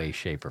any way,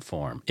 shape, or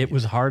form. It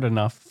was hard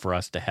enough for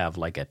us to have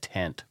like a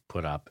tent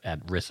put up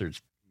at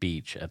Rissards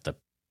Beach at the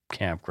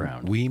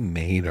campground. We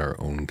made our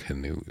own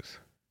canoes.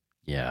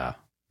 Yeah.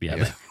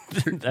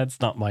 That's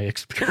not my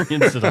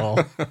experience at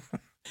all.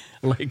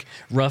 Like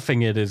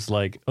roughing it is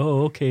like,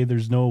 oh, okay,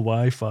 there's no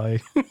Wi-Fi.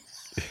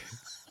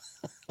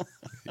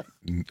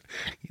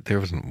 There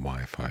wasn't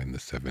Wi-Fi in the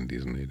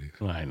 70s and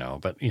 80s. I know,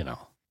 but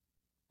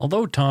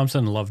Although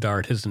Thompson loved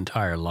art his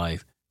entire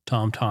life,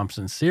 Tom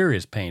Thompson's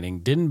serious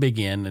painting didn't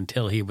begin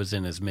until he was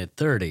in his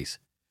mid-30s.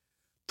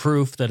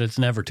 Proof that it's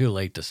never too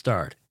late to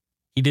start.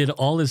 He did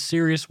all his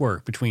serious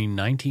work between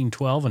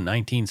 1912 and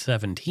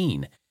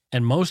 1917,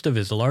 and most of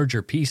his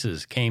larger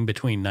pieces came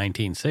between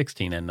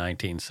 1916 and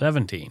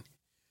 1917.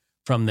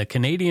 From the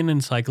Canadian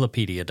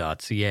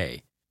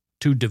Encyclopedia.ca.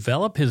 To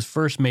develop his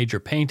first major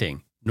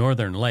painting,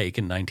 Northern Lake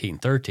in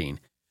 1913,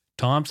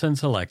 Thompson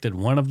selected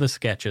one of the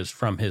sketches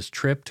from his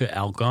trip to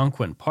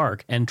Algonquin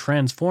Park and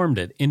transformed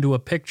it into a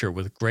picture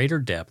with greater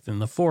depth in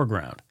the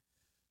foreground.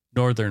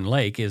 Northern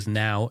Lake is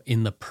now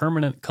in the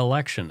permanent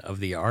collection of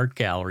the Art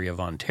Gallery of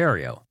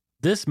Ontario.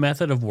 This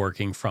method of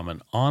working from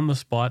an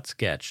on-the-spot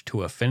sketch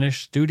to a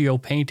finished studio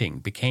painting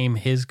became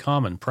his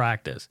common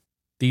practice.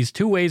 These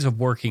two ways of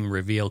working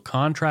reveal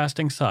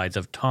contrasting sides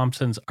of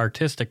Thompson's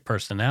artistic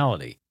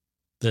personality.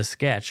 The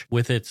sketch,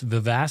 with its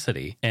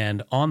vivacity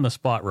and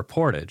on-the-spot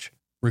reportage,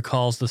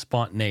 recalls the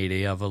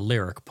spontaneity of a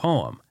lyric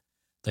poem.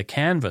 The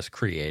canvas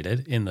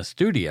created in the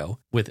studio,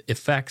 with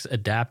effects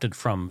adapted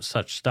from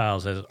such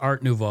styles as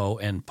Art Nouveau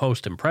and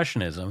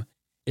Post-Impressionism,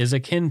 is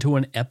akin to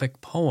an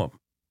epic poem.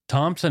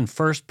 Thompson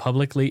first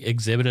publicly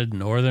exhibited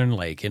Northern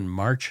Lake in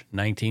March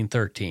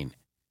 1913,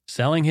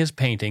 selling his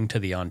painting to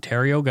the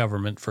Ontario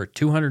government for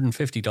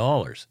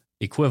 $250,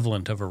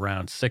 equivalent of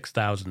around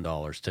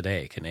 $6,000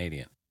 today,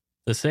 Canadian.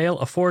 The sale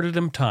afforded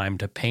him time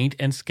to paint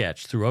and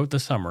sketch throughout the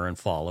summer and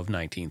fall of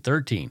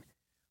 1913.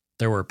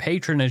 There were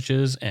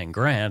patronages and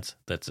grants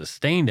that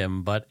sustained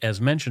him, but as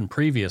mentioned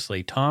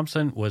previously,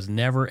 Thompson was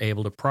never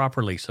able to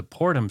properly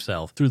support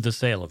himself through the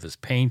sale of his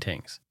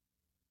paintings.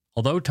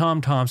 Although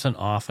Tom Thompson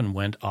often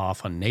went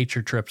off on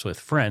nature trips with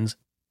friends,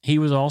 he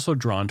was also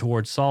drawn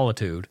towards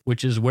solitude,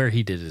 which is where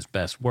he did his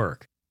best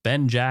work.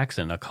 Ben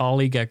Jackson, a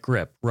colleague at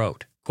Grip,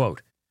 wrote,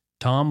 quote,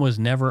 Tom was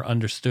never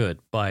understood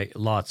by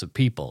lots of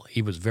people.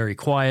 He was very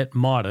quiet,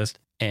 modest,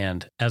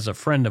 and, as a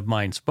friend of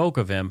mine spoke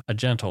of him, a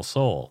gentle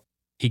soul.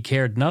 He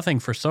cared nothing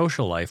for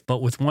social life,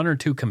 but with one or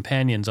two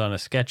companions on a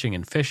sketching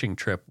and fishing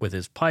trip with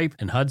his pipe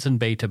and Hudson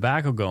Bay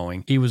tobacco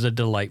going, he was a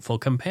delightful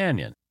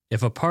companion.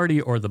 If a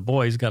party or the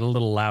boys got a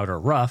little loud or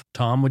rough,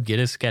 Tom would get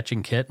his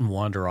sketching kit and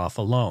wander off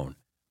alone.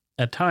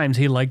 At times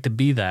he liked to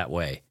be that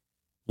way,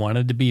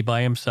 wanted to be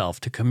by himself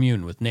to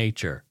commune with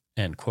nature,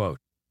 end quote.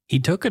 He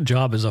took a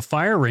job as a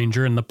fire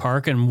ranger in the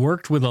park and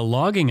worked with a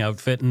logging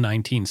outfit in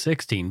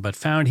 1916, but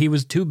found he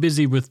was too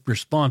busy with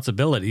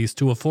responsibilities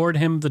to afford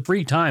him the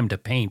free time to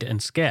paint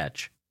and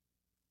sketch.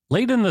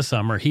 Late in the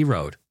summer, he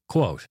wrote,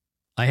 quote,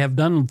 I have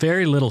done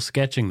very little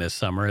sketching this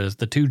summer as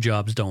the two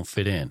jobs don't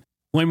fit in.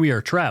 When we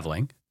are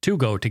traveling, two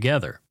go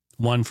together,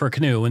 one for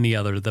canoe and the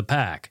other the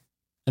pack.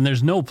 And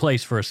there's no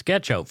place for a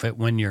sketch outfit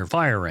when you're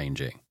fire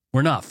ranging.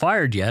 We're not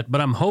fired yet,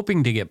 but I'm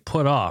hoping to get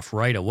put off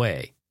right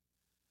away.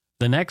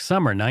 The next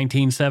summer,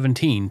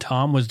 1917,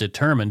 Tom was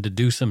determined to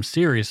do some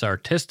serious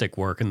artistic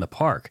work in the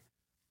park.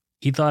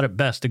 He thought it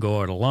best to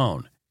go out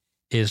alone.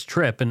 His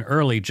trip in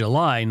early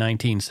July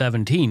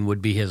 1917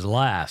 would be his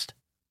last.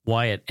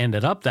 Why it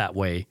ended up that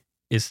way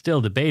is still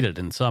debated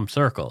in some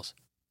circles.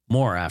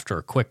 More after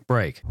a quick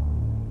break.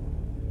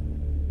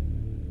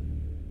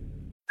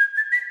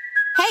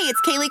 Hey,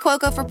 it's Kaylee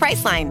Cuoco for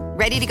Priceline.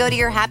 Ready to go to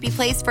your happy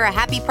place for a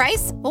happy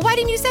price? Well, why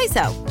didn't you say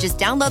so? Just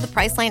download the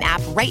Priceline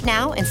app right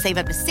now and save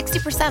up to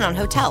 60% on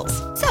hotels.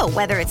 So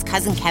whether it's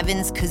Cousin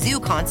Kevin's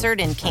Kazoo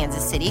Concert in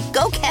Kansas City,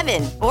 go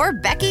Kevin, or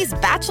Becky's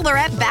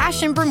Bachelorette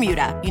Bash in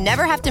Bermuda, you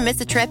never have to miss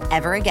a trip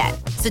ever again.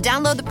 So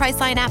download the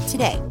Priceline app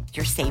today.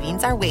 Your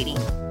savings are waiting.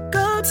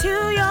 Go to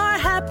your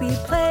happy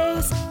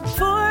place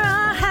for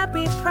a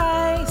happy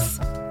price.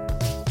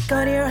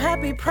 Go to your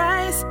happy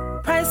price,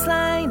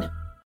 Priceline.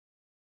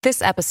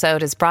 This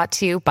episode is brought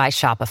to you by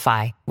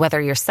Shopify.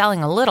 Whether you're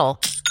selling a little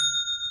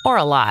or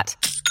a lot,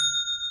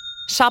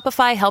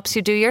 Shopify helps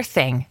you do your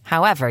thing,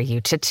 however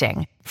you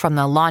cha-ching. From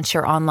the launch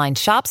your online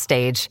shop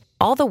stage,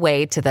 all the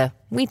way to the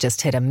we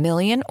just hit 1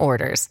 million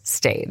orders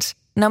stage.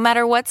 No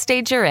matter what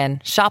stage you're in,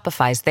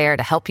 Shopify's there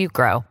to help you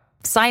grow.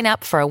 Sign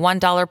up for a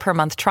 $1 per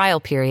month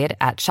trial period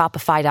at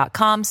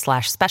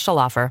shopify.com/special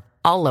offer,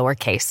 all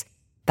lowercase.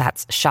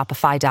 That's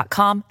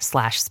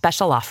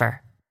shopify.com/special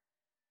offer.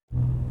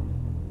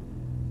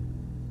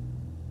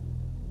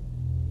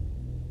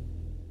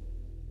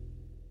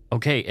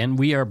 Okay, and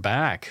we are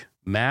back.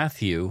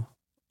 Matthew,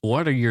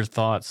 what are your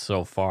thoughts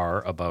so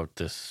far about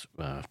this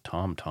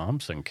Tom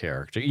Thompson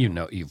character?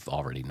 You've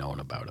already known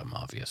about him,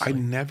 obviously. I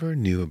never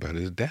knew about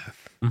his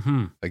death.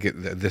 Mm-hmm.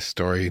 This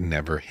story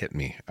never hit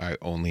me. I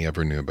only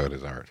ever knew about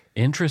his art.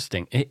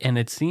 Interesting. And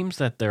it seems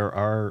that there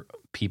are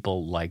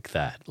people like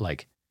that.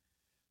 Like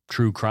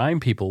true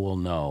crime people will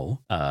know,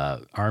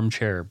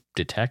 armchair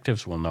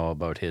detectives will know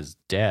about his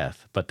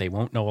death, but they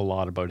won't know a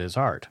lot about his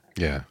art.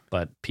 Yeah.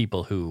 But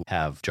people who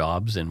have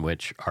jobs in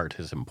which art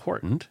is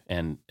important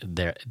and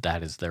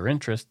that is their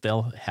interest,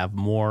 they'll have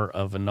more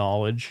of a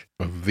knowledge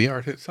of the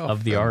art itself.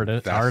 Of the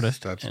artist.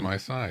 That's my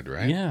side,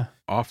 right? Yeah.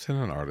 Often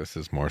an artist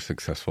is more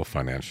successful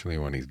financially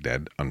when he's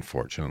dead,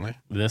 unfortunately.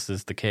 This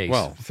is the case.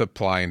 Well,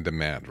 supply and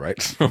demand,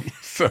 right?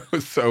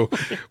 So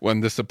when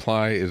the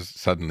supply is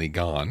suddenly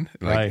gone,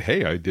 like, right.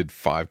 Hey, I did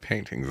 5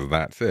 paintings,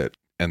 that's it,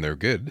 and they're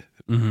good.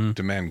 Mm-hmm.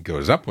 Demand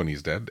goes up when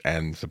he's dead,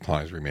 and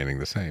supply is remaining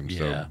the same. Yeah.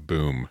 So,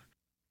 boom.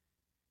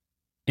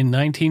 In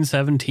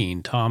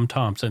 1917, Tom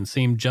Thompson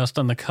seemed just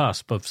on the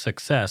cusp of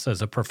success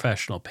as a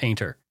professional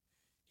painter.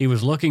 He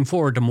was looking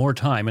forward to more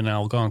time in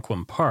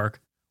Algonquin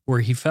Park, where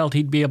he felt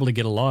he'd be able to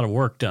get a lot of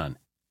work done,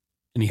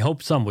 and he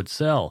hoped some would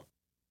sell.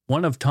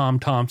 One of Tom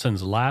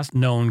Thompson's last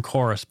known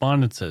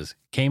correspondences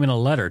came in a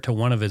letter to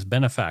one of his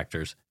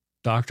benefactors,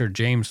 Dr.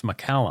 James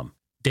McCallum,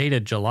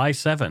 dated July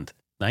 7th,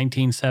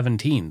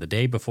 1917, the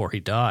day before he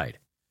died.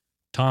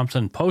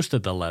 Thompson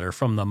posted the letter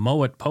from the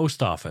Mowat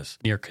Post Office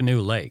near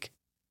Canoe Lake.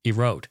 He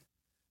wrote,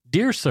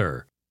 "Dear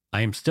Sir, I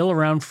am still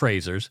around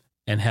Fraser's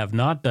and have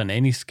not done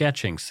any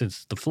sketching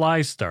since the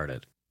flies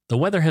started. The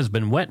weather has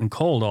been wet and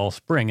cold all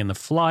spring, and the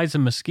flies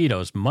and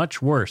mosquitoes much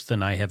worse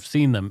than I have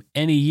seen them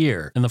any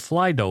year, and the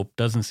fly dope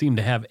doesn't seem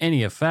to have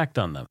any effect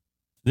on them.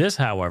 This,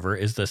 however,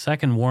 is the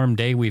second warm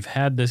day we've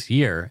had this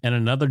year, and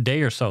another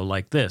day or so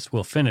like this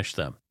will finish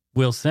them.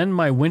 Will send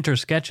my winter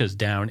sketches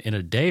down in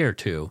a day or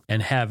two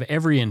and have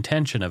every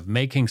intention of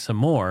making some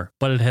more,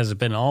 but it has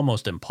been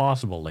almost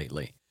impossible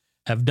lately.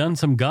 Have done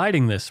some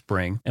guiding this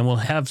spring and will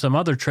have some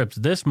other trips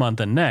this month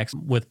and next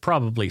with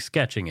probably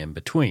sketching in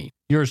between.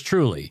 Yours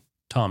truly,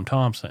 Tom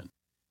Thompson."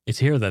 It's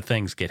here that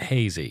things get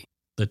hazy.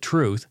 The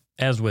truth,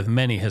 as with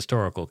many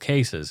historical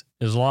cases,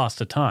 is lost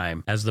to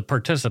time as the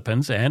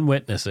participants and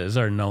witnesses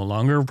are no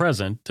longer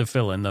present to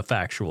fill in the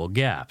factual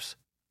gaps.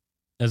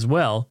 As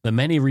well, the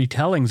many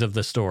retellings of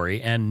the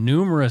story and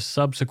numerous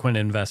subsequent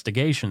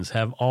investigations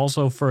have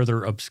also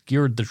further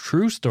obscured the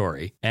true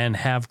story and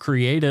have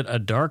created a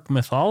dark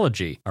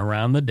mythology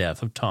around the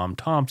death of Tom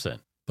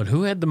Thompson. But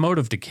who had the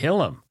motive to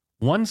kill him?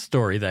 One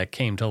story that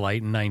came to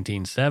light in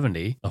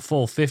 1970, a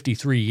full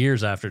 53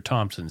 years after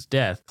Thompson's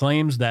death,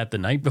 claims that the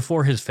night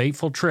before his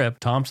fateful trip,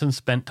 Thompson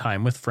spent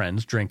time with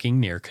friends drinking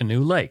near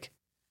Canoe Lake.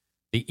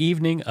 The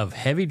evening of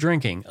heavy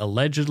drinking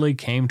allegedly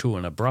came to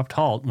an abrupt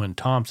halt when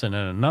Thompson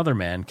and another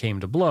man came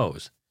to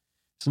blows.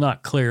 It's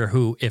not clear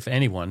who, if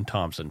anyone,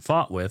 Thompson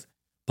fought with,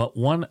 but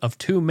one of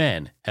 2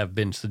 men have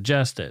been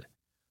suggested.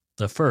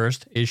 The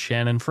first is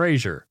Shannon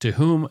Fraser, to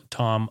whom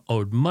Tom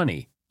owed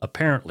money.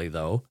 Apparently,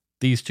 though,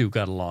 these 2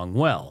 got along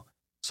well,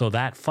 so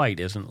that fight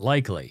isn't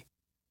likely.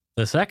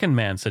 The second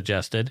man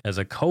suggested as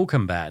a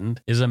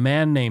co-combatant is a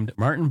man named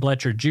Martin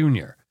Bletcher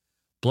Jr.,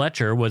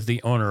 Bletcher was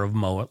the owner of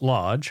Mowat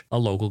Lodge, a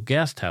local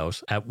guest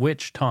house at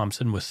which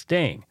Thompson was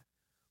staying.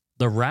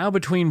 The row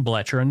between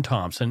Bletcher and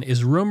Thompson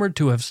is rumored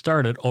to have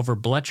started over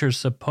Bletcher's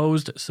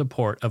supposed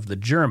support of the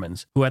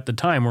Germans, who at the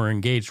time were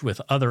engaged with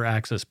other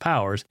Axis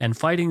powers and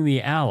fighting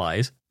the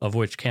Allies, of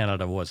which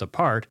Canada was a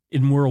part,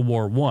 in World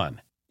War I.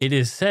 It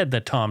is said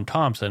that Tom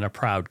Thompson, a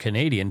proud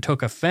Canadian,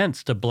 took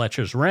offense to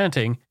Bletcher's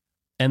ranting,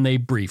 and they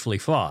briefly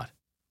fought.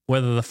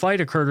 Whether the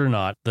fight occurred or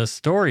not, the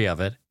story of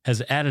it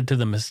has added to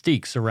the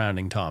mystique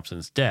surrounding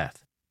Thompson's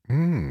death.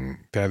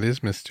 That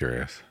is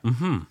mysterious.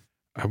 Mm-hmm.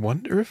 I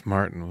wonder if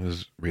Martin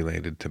was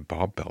related to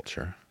Bob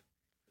Belcher.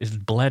 It's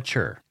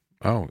Bletcher.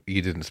 Oh,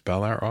 you didn't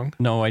spell that wrong?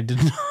 No, I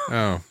didn't.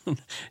 Oh.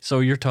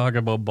 So you're talking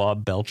about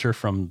Bob Belcher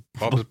from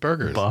Bob's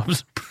Burgers.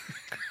 Bob's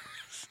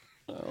Burgers.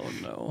 Oh,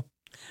 no.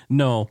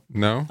 No.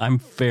 No? I'm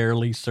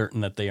fairly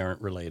certain that they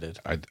aren't related.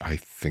 I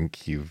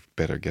think you've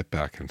better get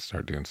back and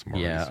start doing some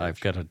more research. I've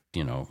got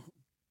to,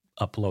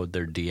 upload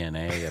their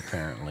DNA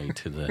apparently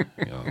to the,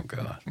 oh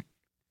God.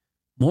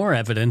 More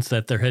evidence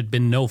that there had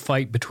been no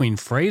fight between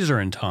Fraser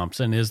and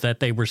Thompson is that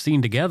they were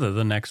seen together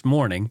the next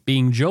morning,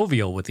 being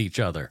jovial with each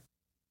other.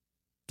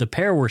 The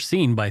pair were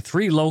seen by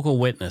 3 local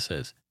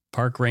witnesses,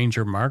 Park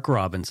Ranger Mark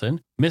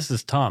Robinson,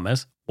 Mrs.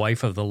 Thomas,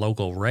 wife of the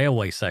local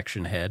railway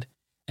section head,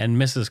 and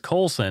Mrs.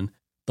 Colson,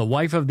 the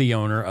wife of the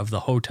owner of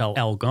the Hotel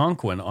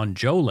Algonquin on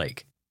Joe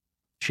Lake.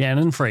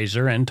 Shannon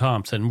Fraser and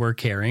Thompson were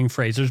carrying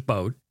Fraser's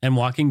boat and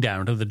walking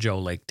down to the Joe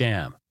Lake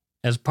Dam.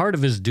 As part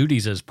of his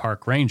duties as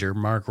park ranger,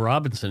 Mark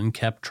Robinson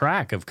kept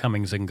track of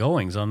comings and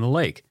goings on the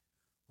lake.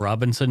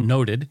 Robinson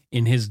noted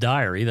in his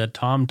diary that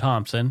Tom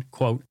Thompson,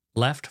 quote,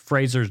 left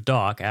Fraser's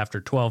dock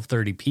after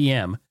 12:30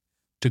 p.m.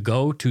 to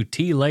go to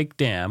T Lake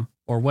Dam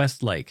or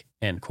West Lake,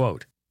 end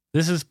quote.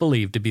 This is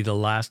believed to be the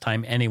last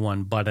time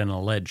anyone but an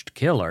alleged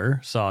killer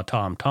saw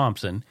Tom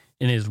Thompson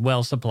in his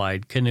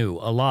well-supplied canoe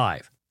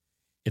alive.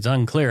 It's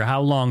unclear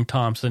how long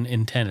Thompson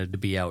intended to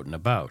be out and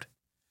about.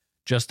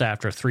 Just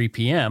after 3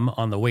 p.m.,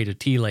 on the way to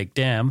T Lake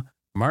Dam,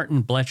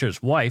 Martin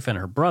Bletcher's wife and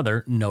her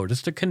brother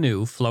noticed a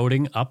canoe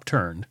floating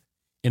upturned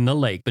in the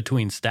lake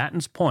between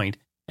Statton's Point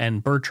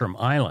and Bertram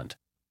Island.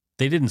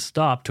 They didn't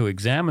stop to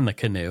examine the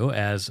canoe,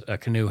 as a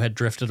canoe had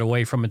drifted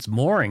away from its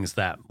moorings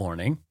that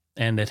morning,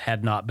 and it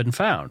had not been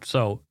found,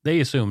 so they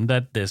assumed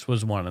that this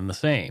was one and the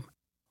same.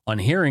 On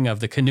hearing of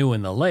the canoe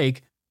in the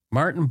lake,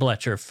 Martin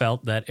Bletcher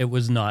felt that it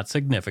was not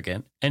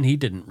significant, and he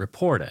didn't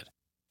report it.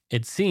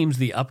 It seems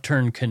the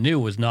upturned canoe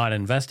was not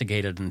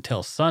investigated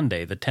until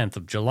Sunday, the 10th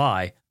of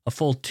July, a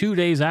full 2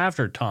 days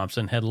after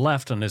Thompson had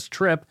left on his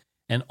trip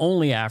and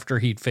only after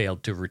he'd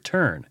failed to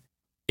return.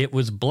 It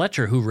was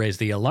Bletcher who raised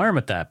the alarm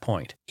at that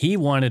point. He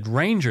wanted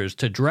rangers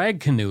to drag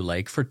Canoe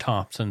Lake for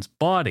Thompson's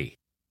body.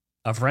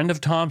 A friend of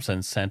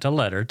Thompson sent a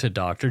letter to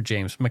Dr.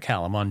 James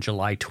McCallum on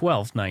July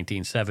 12,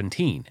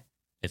 1917.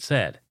 It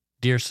said,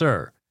 "Dear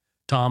Sir,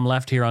 Tom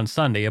left here on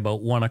Sunday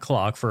about 1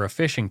 o'clock for a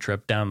fishing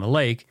trip down the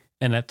lake,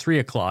 and at 3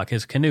 o'clock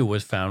his canoe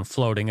was found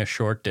floating a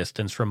short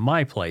distance from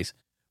my place,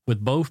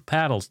 with both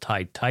paddles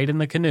tied tight in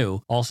the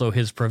canoe. Also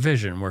his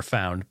provision were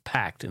found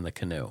packed in the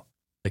canoe.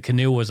 The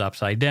canoe was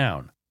upside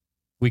down.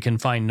 We can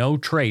find no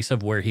trace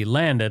of where he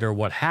landed or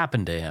what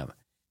happened to him.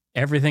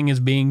 Everything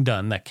is being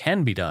done that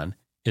can be done.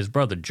 His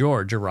brother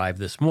George arrived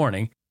this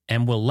morning,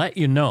 and will let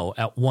you know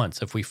at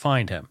once if we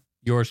find him.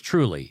 Yours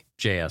truly,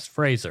 J.S.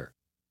 Fraser."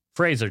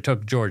 Fraser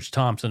took George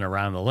Thompson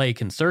around the lake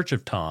in search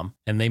of Tom,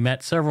 and they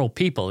met several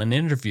people and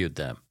interviewed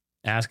them,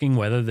 asking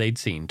whether they'd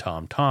seen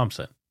Tom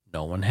Thompson.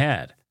 No one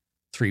had.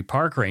 3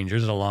 park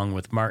rangers, along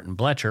with Martin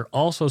Bletcher,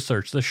 also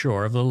searched the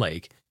shore of the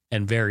lake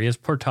and various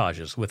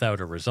portages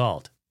without a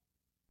result.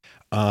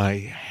 I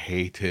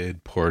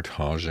hated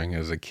portaging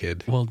as a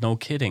kid. Well, no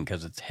kidding,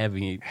 because it's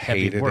heavy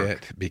Hated work.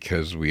 it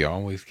because we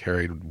always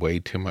carried way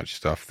too much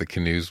stuff. The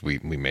canoes, we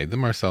made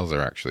them ourselves,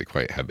 are actually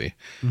quite heavy.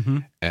 Mm-hmm.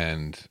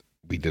 And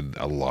we did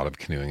a lot of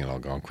canoeing in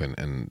Algonquin,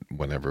 and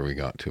whenever we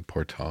got to a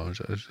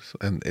portage,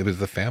 and it was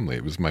the family.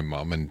 It was my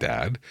mom and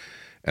dad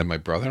and my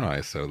brother and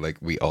I. So like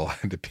we all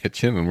had to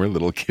pitch in, and we're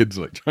little kids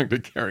like trying to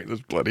carry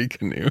this bloody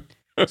canoe.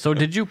 So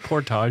did you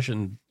portage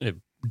and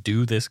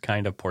do this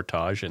kind of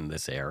portage in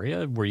this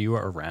area? Were you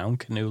around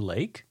Canoe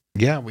Lake?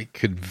 Yeah, we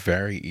could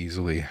very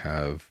easily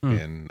have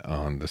been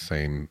on the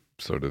same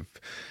sort of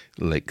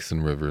lakes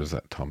and rivers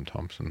that Tom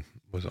Thompson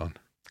was on.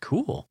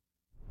 Cool.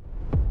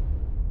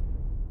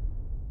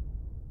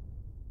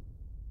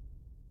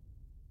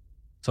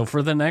 So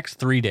for the next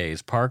 3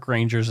 days, park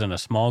rangers and a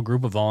small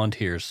group of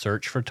volunteers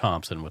searched for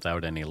Thompson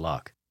without any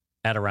luck.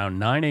 At around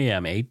 9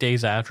 a.m., 8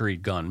 days after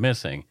he'd gone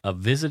missing, a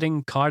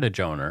visiting cottage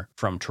owner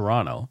from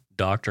Toronto,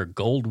 Dr.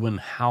 Goldwyn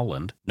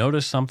Howland,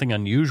 noticed something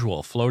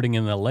unusual floating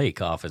in the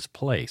lake off his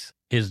place.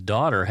 His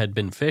daughter had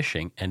been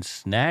fishing and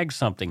snagged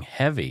something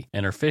heavy,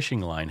 and her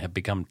fishing line had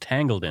become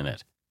tangled in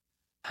it.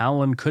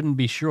 Howland couldn't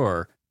be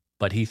sure,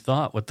 but he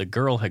thought what the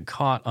girl had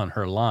caught on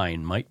her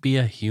line might be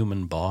a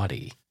human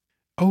body.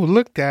 Oh,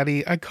 look,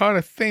 Daddy, I caught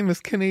a famous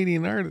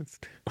Canadian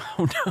artist.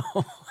 Oh,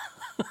 no.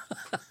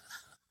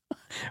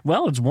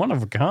 Well, it's one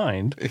of a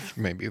kind. If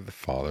maybe the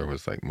father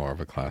was like more of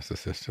a class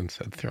assistant,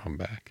 said throw him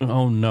back.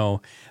 Oh,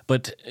 no.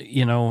 But,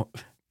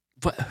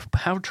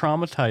 how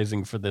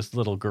traumatizing for this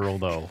little girl,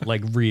 though.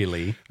 Like,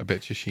 really. I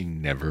bet you she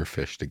never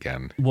fished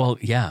again. Well,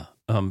 yeah.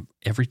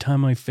 Every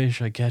time I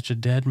fish, I catch a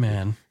dead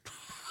man.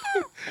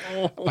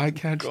 I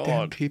catch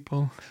dead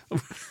people.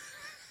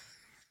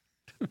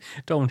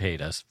 Don't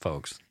hate us,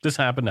 folks. This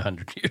happened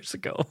 100 years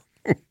ago.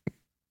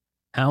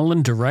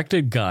 Howland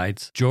directed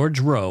guides George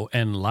Rowe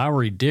and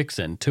Lowry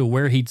Dixon to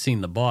where he'd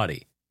seen the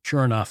body.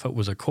 Sure enough, it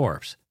was a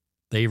corpse.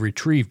 They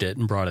retrieved it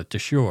and brought it to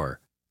shore.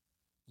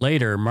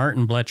 Later,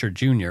 Martin Bletcher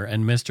Jr.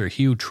 and Mr.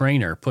 Hugh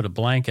Traynor put a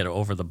blanket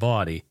over the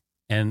body,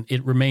 and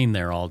it remained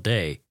there all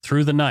day,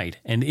 through the night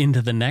and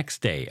into the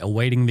next day,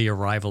 awaiting the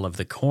arrival of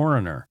the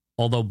coroner.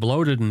 Although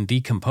bloated and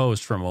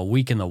decomposed from a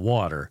week in the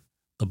water,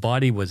 the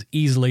body was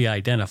easily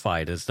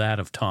identified as that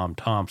of Tom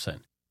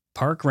Thompson.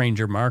 Park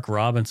Ranger Mark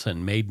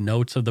Robinson made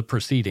notes of the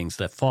proceedings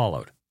that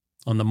followed.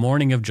 On the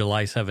morning of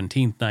July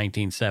 17,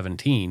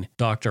 1917,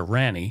 Dr.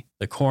 Ranney,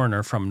 the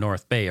coroner from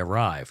North Bay,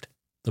 arrived.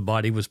 The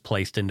body was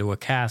placed into a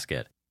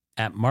casket.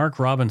 At Mark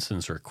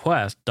Robinson's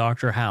request,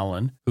 Dr.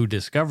 Howland, who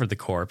discovered the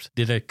corpse,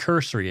 did a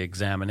cursory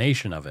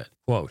examination of it.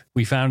 Quote,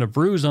 "We found a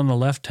bruise on the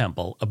left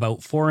temple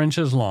about 4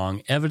 inches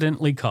long,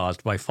 evidently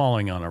caused by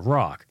falling on a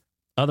rock.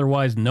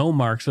 Otherwise, no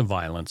marks of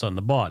violence on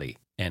the body."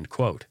 End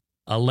quote.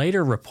 A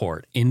later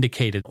report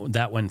indicated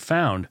that when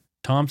found,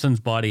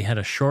 Thompson's body had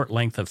a short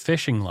length of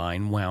fishing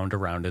line wound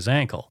around his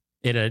ankle.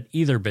 It had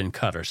either been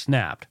cut or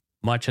snapped.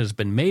 Much has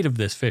been made of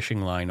this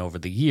fishing line over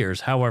the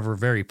years. However,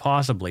 very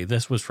possibly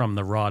this was from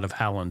the rod of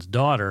Howland's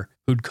daughter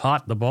who'd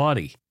caught the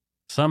body.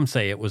 Some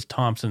say it was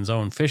Thompson's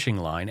own fishing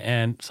line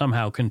and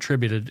somehow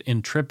contributed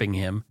in tripping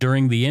him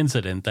during the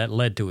incident that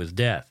led to his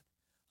death.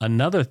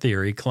 Another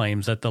theory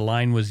claims that the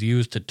line was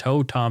used to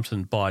tow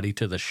Thompson's body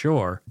to the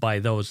shore by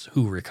those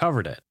who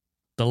recovered it.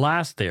 The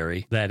last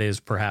theory, that is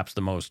perhaps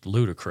the most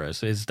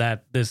ludicrous, is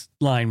that this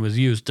line was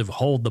used to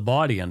hold the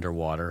body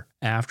underwater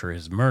after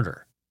his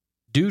murder.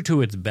 Due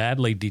to its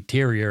badly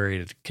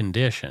deteriorated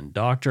condition,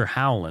 Dr.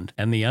 Howland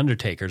and the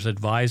undertakers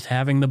advised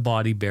having the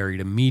body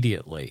buried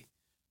immediately.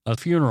 A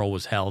funeral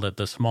was held at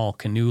the small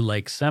Canoe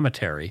Lake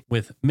Cemetery,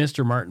 with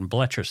Mr. Martin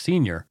Bletcher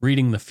Sr.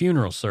 reading the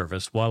funeral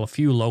service while a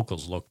few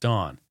locals looked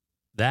on.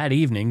 That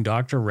evening,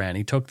 Dr.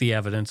 Ranney took the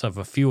evidence of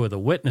a few of the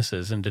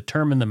witnesses and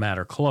determined the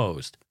matter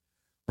closed.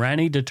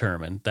 Ranney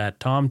determined that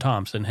Tom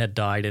Thompson had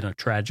died in a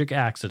tragic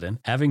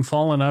accident, having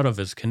fallen out of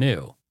his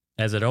canoe.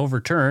 As it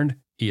overturned,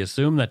 he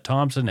assumed that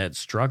Thompson had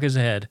struck his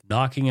head,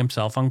 knocking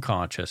himself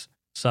unconscious,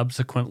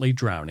 subsequently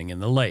drowning in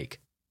the lake.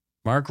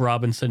 Mark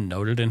Robinson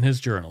noted in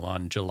his journal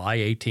on July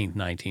 18,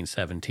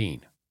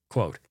 1917,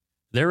 quote,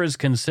 "There is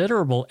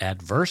considerable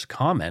adverse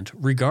comment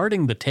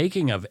regarding the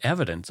taking of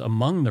evidence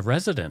among the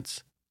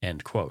residents."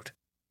 End quote.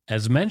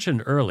 As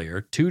mentioned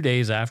earlier, 2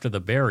 days after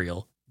the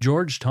burial,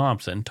 George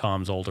Thompson,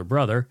 Tom's older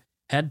brother,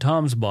 had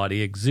Tom's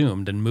body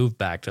exhumed and moved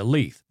back to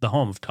Leith, the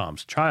home of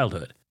Tom's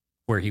childhood,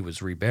 where he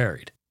was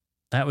reburied.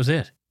 That was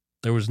it.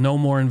 There was no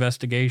more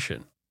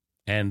investigation,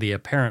 and the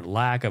apparent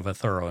lack of a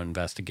thorough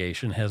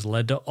investigation has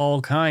led to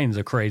all kinds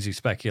of crazy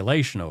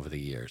speculation over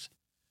the years.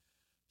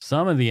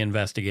 Some of the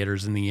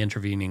investigators in the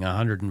intervening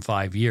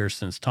 105 years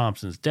since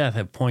Thompson's death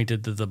have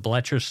pointed to the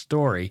Bletcher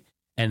story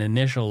and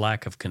initial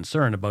lack of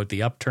concern about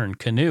the upturned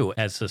canoe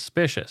as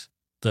suspicious.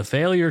 The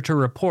failure to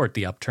report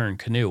the upturned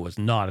canoe was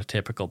not a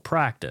typical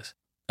practice.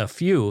 A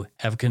few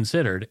have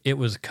considered it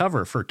was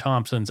cover for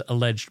Thompson's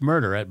alleged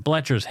murder at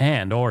Bletcher's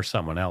hand or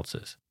someone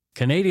else's.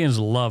 Canadians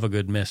love a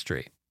good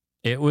mystery.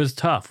 It was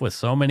tough with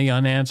so many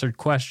unanswered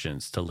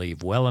questions to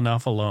leave well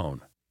enough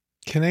alone.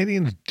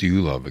 Canadians do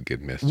love a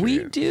good mystery.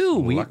 We do.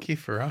 Lucky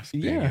for us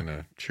being in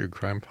a true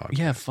crime podcast.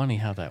 Yeah, funny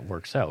how that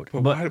works out.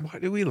 But why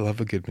do we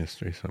love a good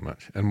mystery so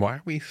much? And why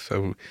are we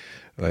so,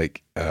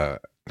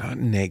 not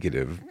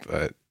negative,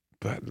 but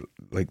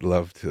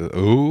love to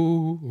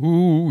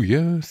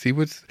see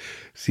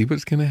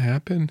what's gonna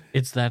happen.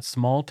 It's that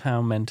small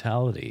town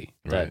mentality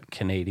that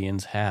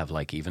Canadians have.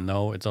 Even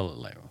though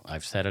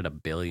I've said it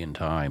 1 billion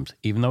times,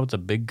 even though it's a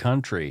big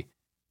country,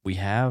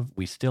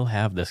 we still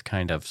have this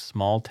kind of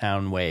small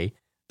town way,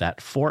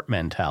 that fort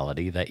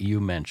mentality that you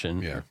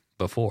mentioned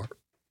before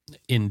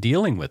in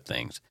dealing with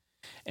things,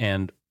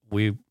 and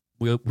we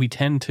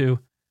tend to,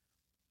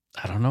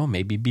 I don't know,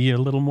 maybe be a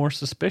little more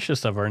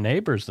suspicious of our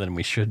neighbors than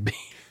we should be.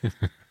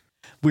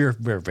 We're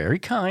very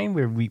kind.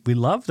 We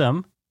love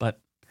them, but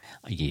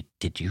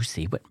did you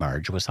see what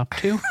Marge was up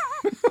to?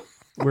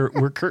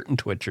 we're curtain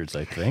twitchers,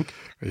 I think.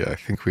 Yeah, I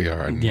think we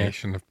are a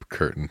nation of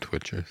curtain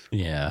twitchers.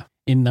 Yeah.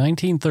 In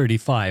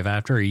 1935,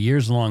 after a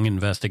years-long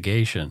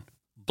investigation,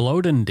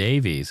 Bloden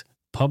Davies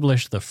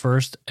published the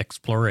first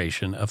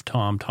exploration of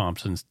Tom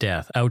Thompson's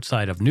death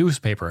outside of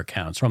newspaper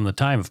accounts from the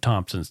time of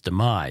Thompson's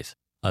demise.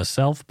 A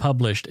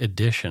self-published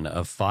edition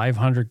of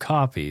 500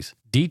 copies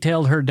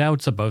detailed her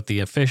doubts about the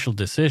official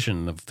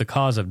decision of the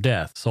cause of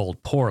death,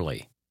 sold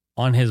poorly.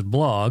 On his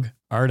blog,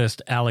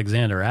 artist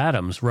Alexander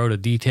Adams wrote a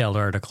detailed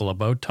article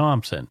about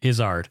Thompson,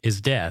 his art,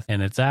 his death,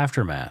 and its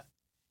aftermath.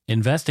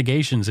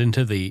 Investigations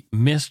into the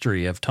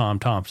mystery of Tom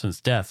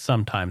Thompson's death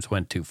sometimes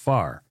went too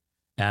far.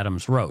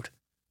 Adams wrote,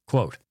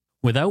 quote,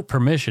 "Without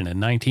permission in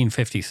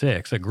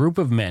 1956, a group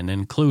of men,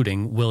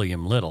 including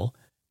William Little,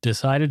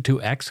 decided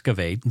to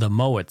excavate the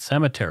Mowat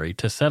Cemetery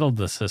to settle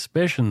the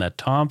suspicion that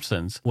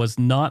Thompson's was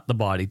not the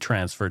body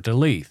transferred to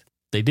Leith.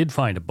 They did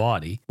find a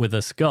body with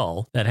a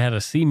skull that had a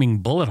seeming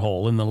bullet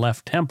hole in the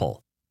left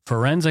temple.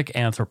 Forensic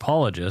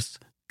anthropologists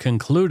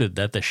concluded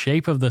that the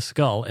shape of the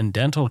skull and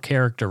dental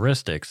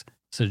characteristics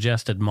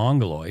suggested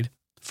Mongoloid,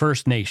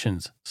 First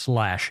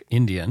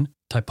Nations/Indian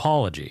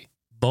typology.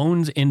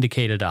 Bones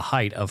indicated a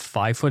height of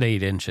 5 foot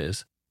 8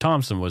 inches.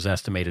 Thompson was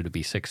estimated to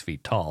be 6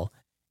 feet tall.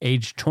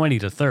 Aged 20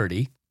 to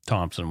 30,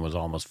 Thompson was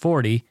almost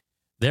 40.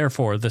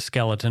 Therefore, the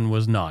skeleton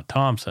was not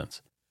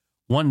Thompson's.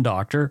 One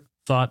doctor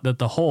thought that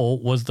the hole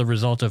was the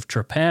result of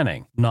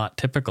trepanning, not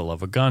typical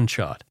of a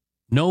gunshot.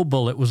 No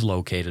bullet was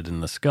located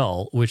in the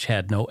skull, which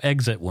had no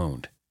exit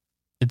wound.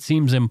 It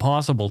seems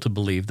impossible to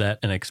believe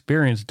that an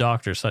experienced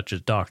doctor such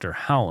as Dr.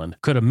 Howland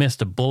could have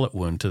missed a bullet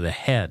wound to the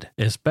head,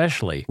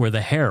 especially where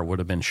the hair would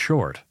have been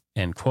short."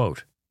 End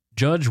quote.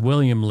 Judge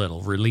William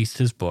Little released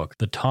his book,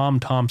 The Tom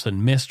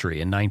Thompson Mystery,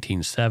 in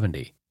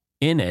 1970.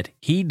 In it,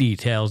 he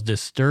details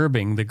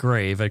disturbing the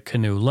grave at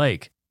Canoe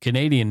Lake.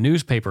 Canadian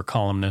newspaper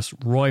columnist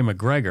Roy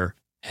McGregor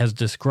has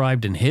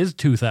described in his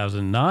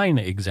 2009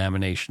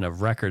 examination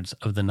of records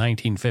of the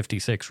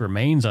 1956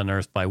 remains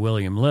unearthed by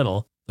William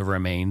Little, the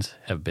remains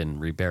have been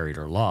reburied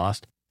or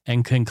lost,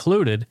 and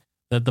concluded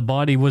that the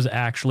body was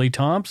actually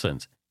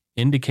Thompson's,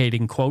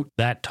 indicating, quote,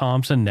 that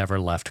Thompson never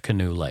left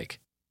Canoe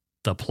Lake.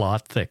 The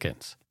plot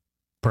thickens.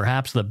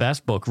 Perhaps the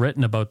best book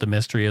written about the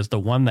mystery is the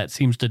one that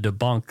seems to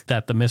debunk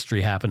that the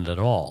mystery happened at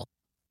all.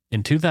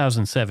 In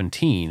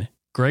 2017,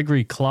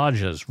 Gregory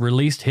Klages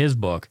released his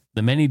book,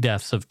 The Many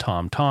Deaths of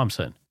Tom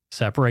Thompson,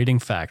 Separating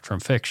Fact from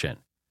Fiction,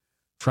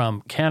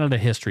 from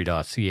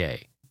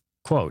CanadaHistory.ca.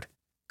 Quote,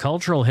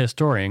 cultural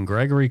historian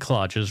Gregory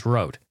Klages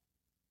wrote,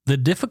 "The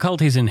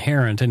difficulties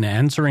inherent in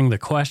answering the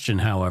question,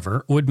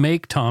 however, would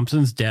make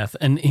Thompson's death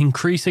an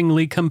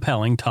increasingly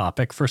compelling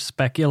topic for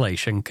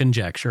speculation,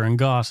 conjecture, and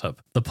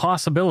gossip. The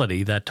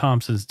possibility that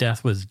Thompson's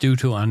death was due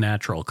to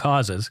unnatural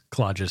causes,"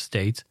 Klages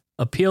states,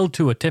 "appealed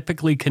to a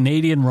typically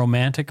Canadian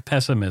romantic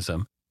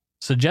pessimism.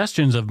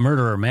 Suggestions of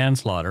murder or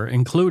manslaughter,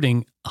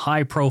 including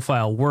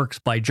high-profile works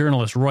by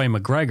journalist Roy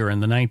McGregor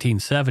in the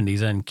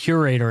 1970s and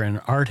curator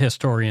and art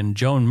historian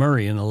Joan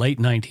Murray in the late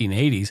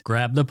 1980s,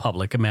 grabbed the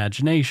public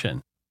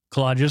imagination."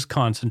 Klages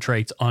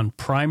concentrates on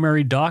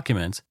primary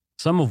documents,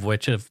 some of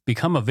which have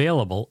become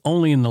available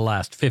only in the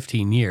last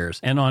 15 years,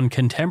 and on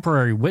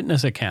contemporary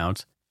witness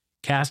accounts,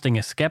 casting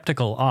a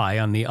skeptical eye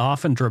on the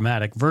often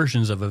dramatic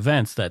versions of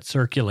events that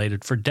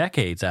circulated for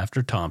decades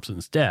after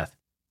Thompson's death.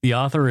 The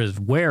author is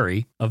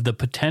wary of the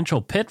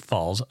potential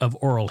pitfalls of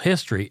oral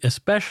history,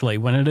 especially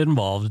when it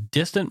involves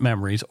distant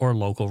memories or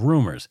local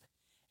rumors,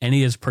 and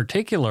he is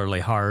particularly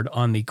hard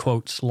on the,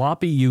 quote,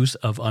 sloppy use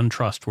of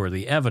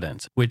untrustworthy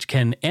evidence, which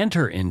can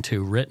enter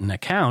into written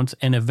accounts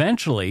and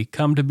eventually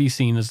come to be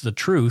seen as the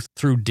truth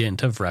through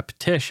dint of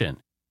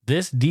repetition.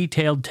 This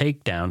detailed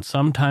takedown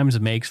sometimes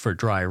makes for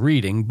dry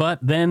reading, but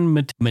then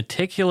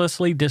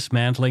meticulously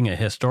dismantling a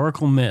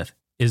historical myth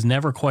is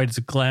never quite as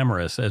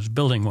glamorous as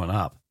building one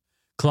up.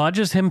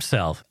 Klages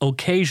himself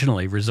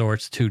occasionally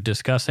resorts to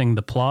discussing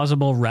the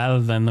plausible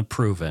rather than the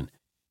proven,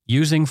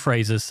 using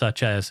phrases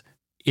such as,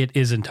 "It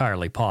is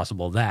entirely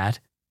possible that."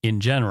 In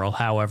general,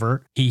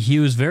 however, he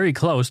hews very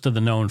close to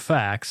the known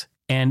facts,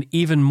 and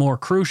even more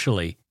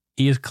crucially,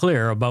 he is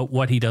clear about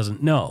what he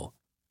doesn't know.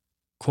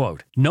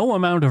 Quote, "No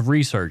amount of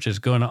research is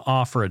going to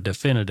offer a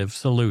definitive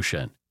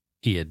solution,"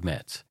 he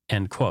admits.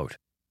 End quote.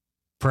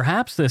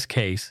 Perhaps this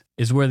case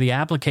is where the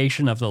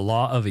application of the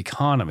law of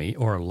economy,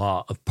 or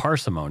law of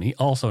parsimony,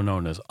 also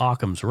known as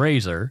Occam's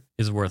razor,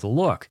 is worth a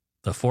look.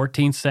 The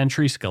 14th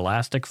century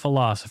scholastic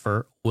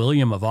philosopher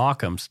William of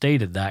Ockham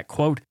stated that,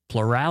 quote,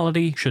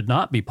 "plurality should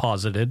not be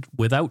posited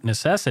without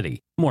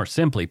necessity. More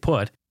simply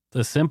put,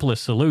 the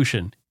simplest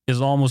solution is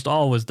almost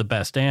always the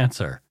best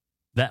answer."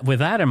 With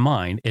that in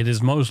mind, it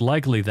is most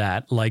likely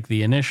that, like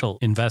the initial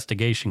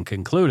investigation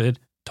concluded,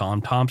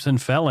 Tom Thompson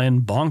fell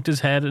in, bonked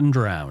his head, and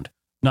drowned.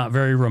 Not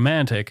very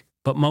romantic,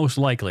 but most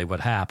likely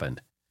what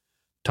happened.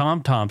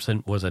 Tom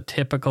Thompson was a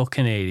typical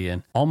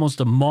Canadian,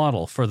 almost a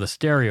model for the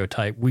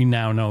stereotype we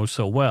now know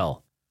so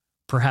well.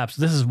 Perhaps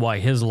this is why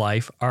his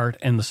life, art,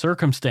 and the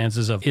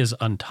circumstances of his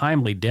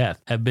untimely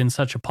death have been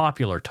such a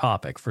popular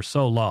topic for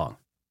so long.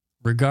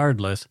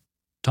 Regardless,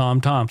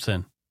 Tom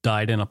Thompson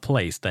died in a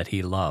place that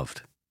he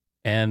loved.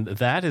 And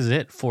that is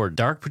it for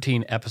Dark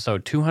Poutine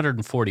episode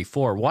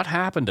 244. What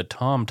happened to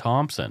Tom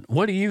Thompson?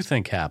 What do you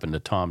think happened to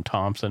Tom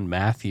Thompson,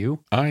 Matthew?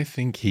 I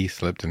think he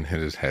slipped and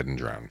hit his head and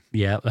drowned.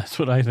 Yeah, that's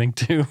what I think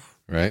too.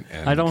 Right?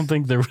 And I don't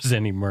think there was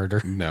any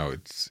murder. No,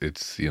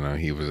 it's you know,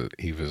 he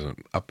was an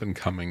up and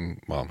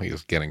coming, well, he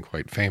was getting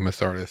quite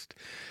famous artist,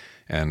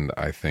 and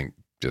I think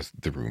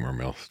just the rumor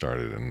mill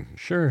started, and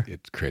sure,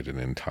 it created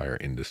an entire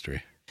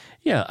industry.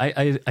 Yeah,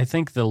 I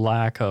think the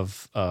lack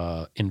of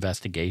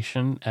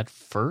investigation at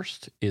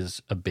first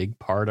is a big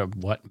part of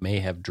what may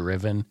have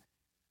driven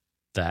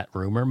that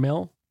rumor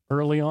mill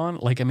early on.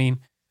 Like, I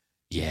mean,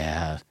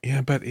 yeah,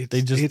 but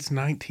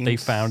they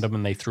found him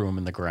and they threw him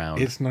in the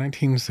ground. It's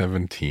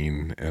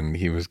 1917, and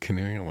he was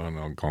canoeing along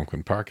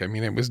Algonquin Park. I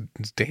mean,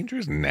 it's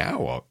dangerous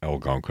now,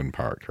 Algonquin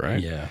Park, right?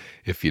 Yeah,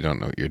 if you don't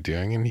know what you're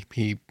doing, and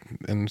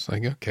it's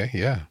like, okay,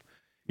 yeah,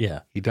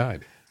 he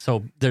died.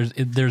 So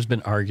there's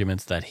been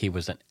arguments that he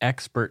was an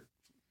expert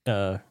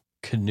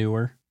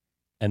canoeer,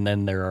 and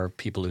then there are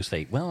people who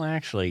say, well,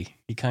 actually,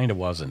 he kind of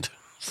wasn't. Of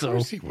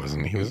course he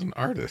wasn't. He was an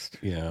artist.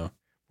 Yeah.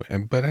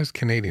 But as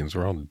Canadians,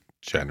 we're all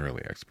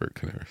generally expert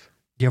canoers.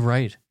 Yeah,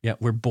 right. Yeah,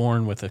 we're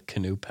born with a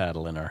canoe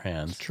paddle in our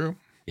hands. It's true.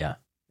 Yeah,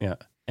 yeah.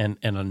 And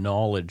a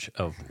knowledge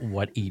of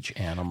what each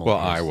animal Well,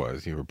 is. I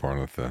was. You were born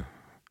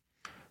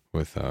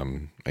with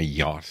a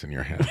yacht in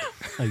your hand.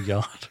 A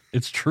yacht.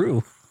 It's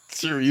true.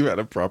 Sure, you had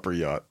a proper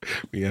yacht.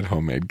 We had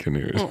homemade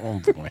canoes.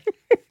 Oh, boy.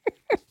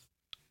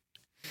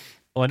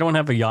 Well, I don't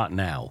have a yacht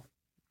now.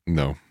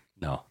 No.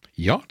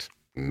 Yacht?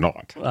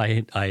 Not.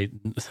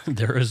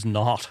 There is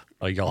not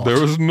a yacht.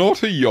 There is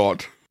not a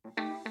yacht.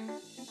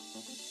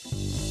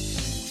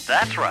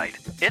 That's right.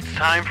 It's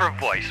time for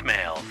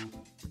voicemails.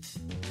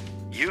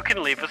 You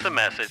can leave us a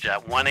message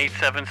at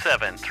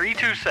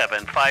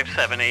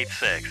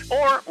 1-877-327-5786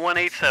 or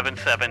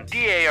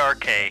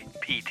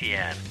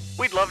 1-877-DARK-PTN.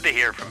 We'd love to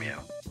hear from you.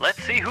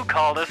 Let's see who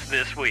called us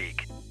this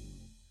week.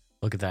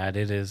 Look at that.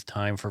 It is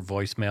time for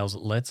voicemails.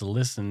 Let's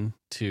listen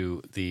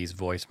to these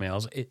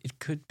voicemails. It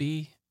could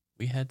be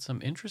we had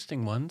some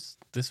interesting ones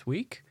this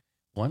week.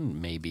 One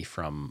maybe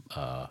from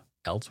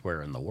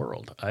elsewhere in the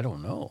world. I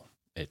don't know.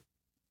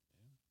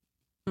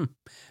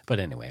 But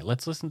anyway,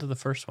 let's listen to the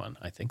first one.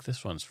 I think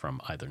this one's from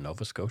either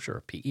Nova Scotia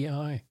or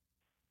PEI.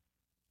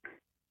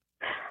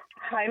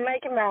 Hi,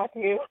 Mike and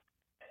Matthew.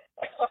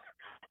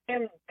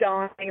 I'm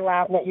dying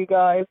laughing at you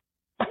guys.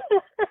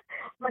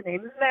 My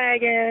name is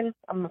Megan.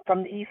 I'm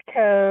from the East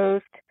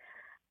Coast.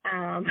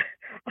 I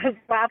was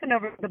laughing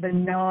over the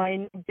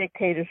benign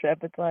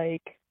dictatorship. It's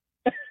like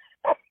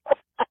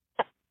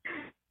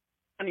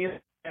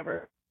funniest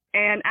ever.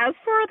 And as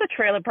for the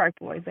Trailer Park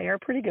Boys, they are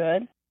pretty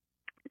good.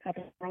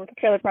 Nothing wrong with the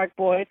Trailer Park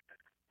Boys.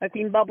 I've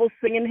seen Bubbles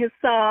singing his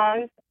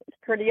song. It's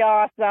pretty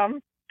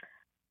awesome.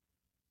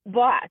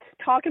 But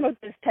talking about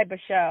this type of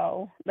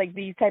show, like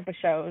these type of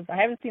shows, I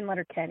haven't seen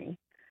Letterkenny.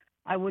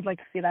 I would like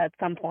to see that at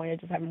some point. I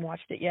just haven't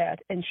watched it yet.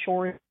 And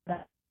sure,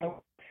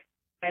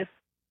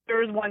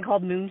 there's one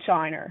called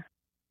Moonshiner,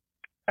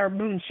 or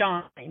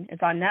Moonshine.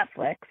 It's on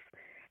Netflix,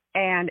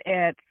 and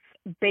it's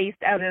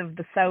based out of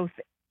the south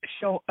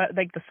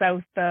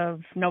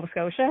of Nova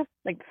Scotia,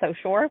 like the South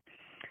Shore.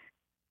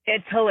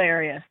 It's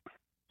hilarious.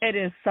 It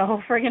is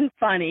so friggin'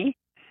 funny.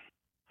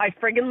 I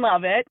friggin'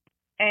 love it,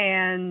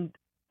 and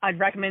I'd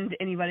recommend it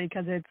to anybody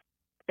because it's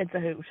a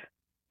hoot.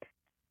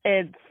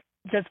 It's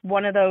just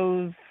one of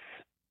those.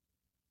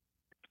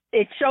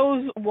 It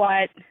shows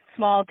what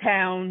small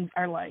towns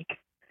are like,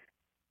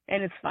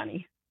 and it's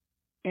funny,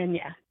 and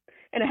yeah.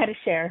 And I had to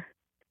share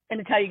and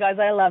to tell you guys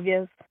I love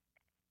you,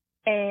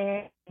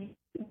 and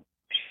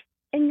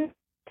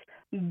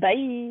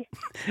bye.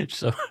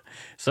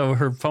 So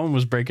her phone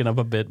was breaking up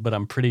a bit, but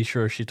I'm pretty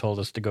sure she told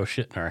us to go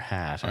shit in our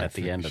hat at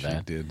the end of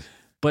that. She did.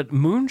 But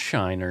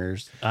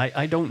Moonshiners,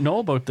 I don't know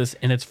about this,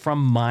 and it's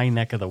from my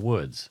neck of the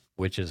woods,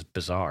 which is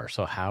bizarre.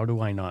 So how do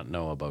I not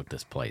know about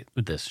this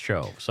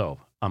show? So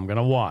I'm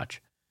gonna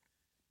watch.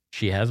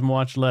 She hasn't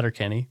watched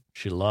Letterkenny.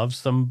 She loves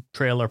some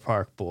Trailer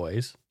Park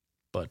Boys,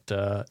 but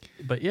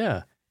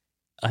yeah,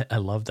 I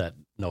love that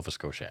Nova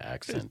Scotia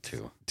accent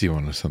too. Do you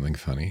want to know something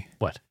funny?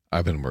 What?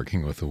 I've been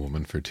working with a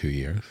woman for 2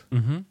 years,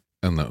 and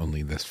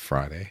only this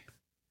Friday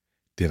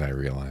did I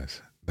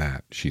realize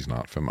that she's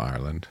not from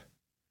Ireland.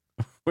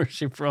 Where's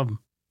she from?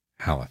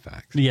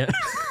 Halifax. Yeah.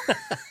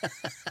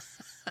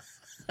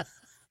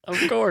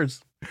 Of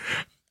course.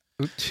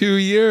 2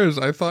 years.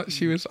 I thought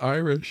she was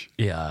Irish.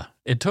 Yeah.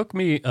 It took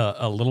me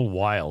a little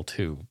while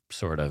to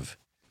sort of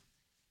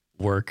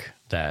work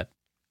that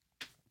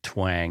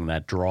twang,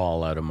 that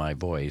drawl out of my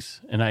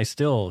voice. And I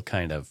still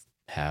kind of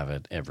have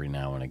it every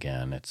now and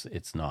again.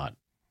 It's not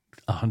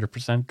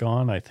 100%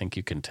 gone. I think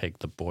you can take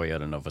the boy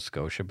out of Nova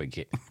Scotia, but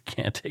you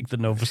can't take the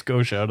Nova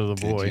Scotia out of the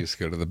boy. Did you just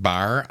go to the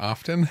bar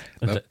often?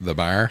 The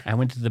bar? I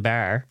went to the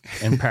bar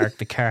and parked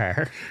the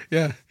car.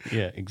 Yeah.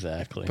 Yeah,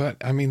 exactly. But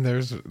I mean,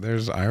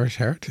 there's Irish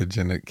heritage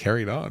and it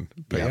carried on.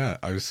 But yeah,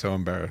 I was so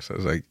embarrassed.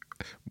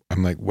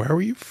 I'm like, where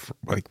were you from?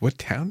 Like, what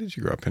town did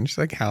you grow up in? She's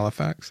like,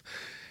 Halifax.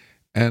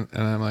 And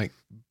I'm like,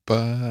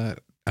 but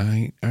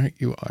aren't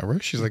you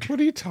Irish? She's like, what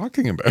are you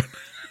talking about?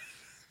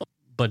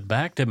 But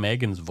back to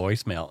Megan's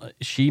voicemail,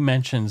 she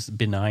mentions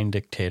benign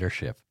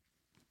dictatorship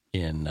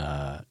in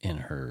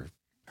her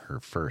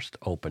first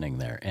opening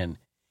there. And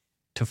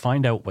to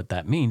find out what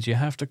that means, you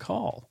have to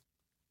call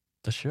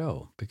the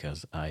show,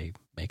 because I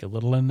make a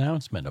little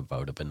announcement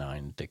about a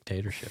benign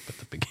dictatorship at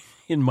the beginning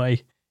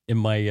in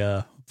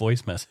my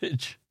voice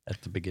message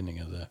at the beginning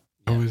of the.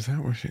 Yeah. Oh, is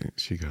that where she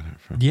got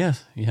it from?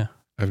 Yes, yeah.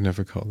 I've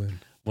never called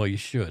in. Well, you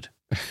should.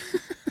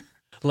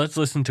 Let's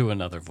listen to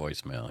another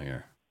voicemail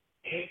here.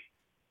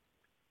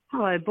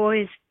 Hello,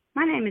 boys.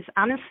 My name is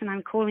Anis, and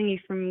I'm calling you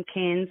from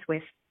Cairns,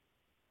 West.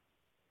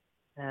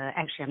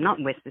 Actually, I'm not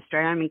in West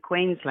Australia. I'm in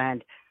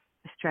Queensland.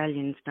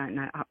 Australians don't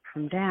know up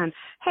from down.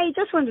 Hey,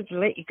 just wanted to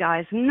let you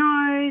guys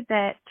know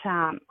that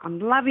I'm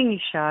loving your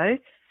show.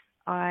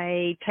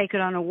 I take it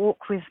on a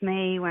walk with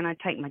me when I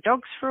take my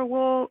dogs for a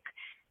walk,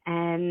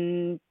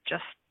 and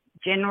just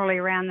generally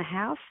around the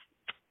house.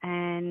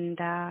 And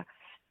I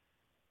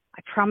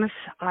promise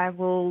I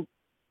will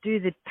do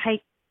the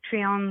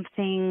Patreon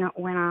thing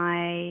when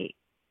I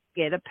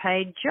get a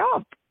paid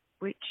job,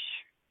 which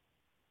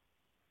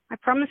I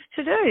promise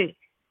to do.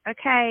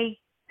 Okay,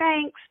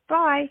 thanks,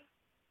 bye.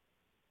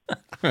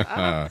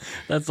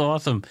 That's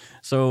awesome.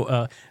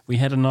 So we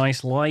had a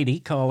nice lady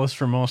call us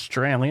from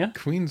Australia.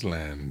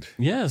 Queensland.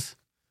 Yes.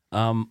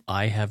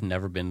 I have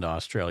never been to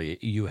Australia.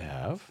 You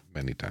have?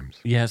 Many times.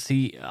 Yeah,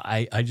 see,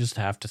 I just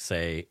have to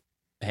say,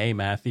 hey,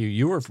 Matthew,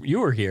 you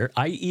were here.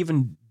 I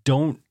didn't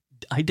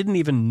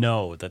even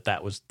know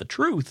that was the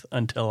truth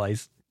until I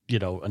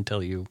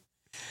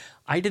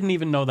didn't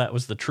even know that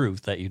was the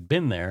truth, that you'd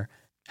been there.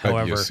 But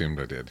However, you assumed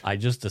I did. I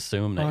just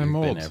assumed that I'm you've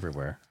old. been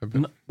everywhere.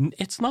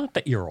 It's not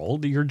that you're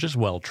old. You're just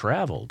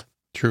well-traveled.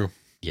 True.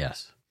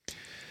 Yes.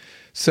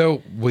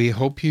 So we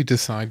hope you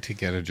decide to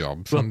get a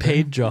job someday. A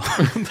paid job.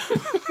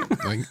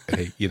 Like,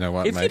 hey, you know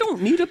what, if mate? you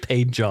don't need a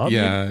paid job.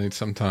 Yeah,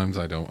 sometimes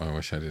I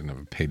wish I didn't have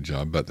a paid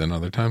job, but then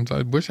other times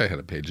I wish I had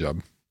a paid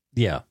job.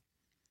 Yeah.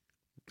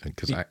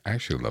 Because I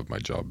actually love my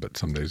job, but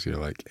some days you're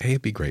like, hey,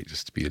 it'd be great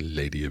just to be a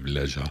lady of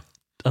leisure.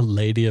 A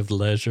lady of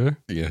leisure?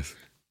 Yes.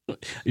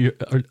 You're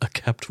a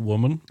kept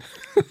woman?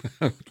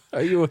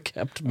 Are you a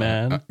kept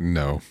man?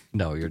 No.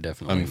 No, you're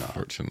definitely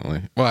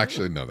Unfortunately. Well,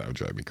 actually, no, that would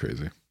drive me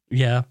crazy.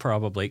 Yeah,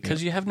 probably.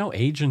 Because you have no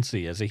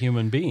agency as a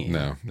human being.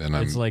 No. And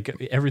it's like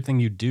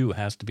everything you do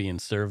has to be in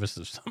service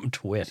of some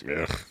twit.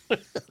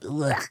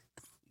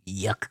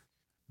 Yuck.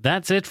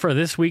 That's it for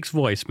this week's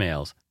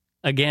voicemails.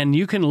 Again,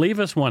 you can leave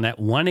us one at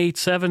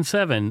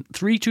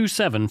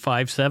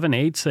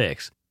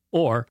 1-877-327-5786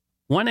 or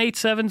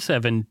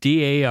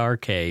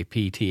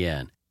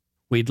 1-877-DARK-PTN.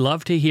 We'd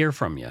love to hear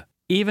from you,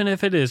 even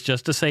if it is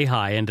just to say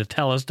hi and to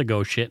tell us to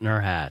go shit in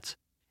our hats.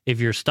 If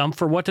you're stumped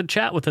for what to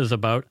chat with us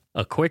about,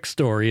 a quick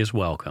story is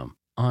welcome.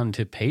 On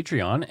to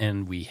Patreon,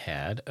 and we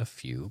had a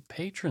few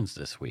patrons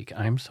this week.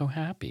 I'm so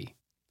happy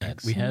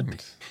that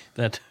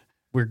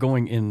we're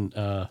going in,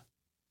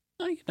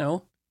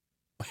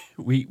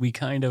 we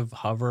kind of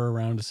hover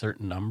around a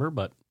certain number,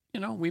 but,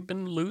 we've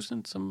been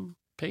losing some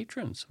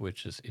patrons,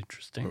 which is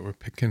interesting. But we're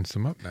picking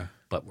some up now.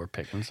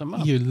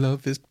 Your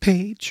love is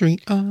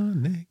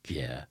patriotic.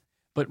 Yeah.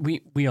 But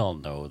we all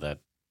know that,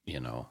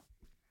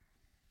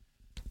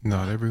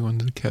 not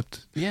everyone's a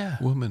kept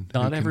woman.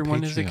 Not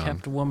everyone is a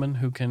kept woman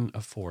who can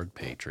afford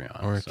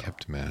Patreon. Or a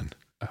kept man.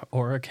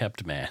 Or a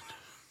kept man.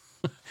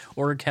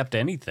 Or a kept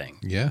anything.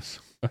 Yes.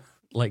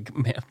 Like,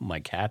 my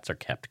cats are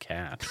kept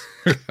cats.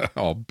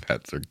 All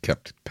pets are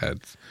kept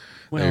pets.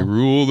 Well, they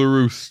rule the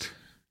roost.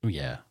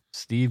 Yeah.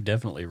 Steve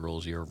definitely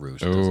rules your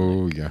roost.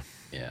 Oh, yeah.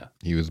 Yeah.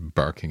 He was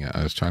barking at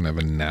I was trying to have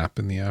a nap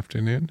in the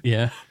afternoon.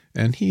 Yeah.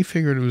 And he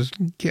figured it was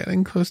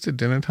getting close to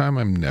dinner time.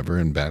 I'm never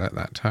in bed at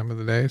that time of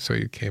the day. So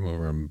he came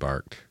over and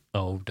barked.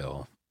 Oh,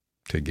 no.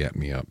 To get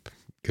me up.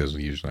 Because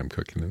usually I'm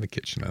cooking in the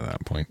kitchen at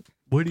that point.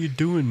 What are you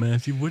doing,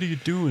 Matthew? What are you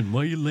doing?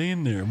 Why are you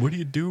laying there? What are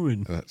you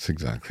doing? That's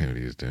exactly what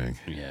he was doing.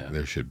 Yeah.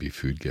 There should be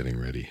food getting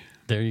ready.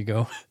 There you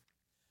go.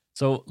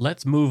 So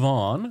let's move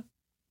on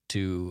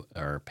to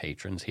our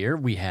patrons here.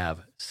 We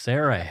have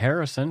Sarah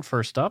Harrison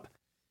first up,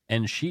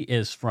 and she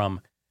is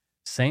from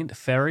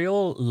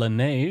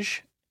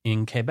Saint-Fériol-la-Neige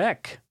in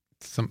Quebec.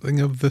 Something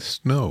of the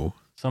snow.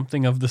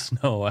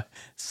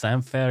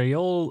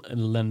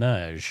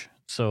 Saint-Fériol-la-Neige.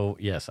 So,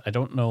 yes, I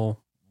don't know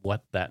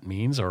what that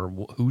means or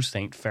who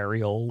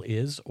Saint-Fériol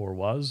is or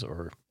was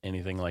or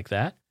anything like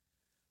that.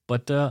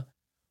 But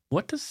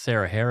what does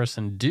Sarah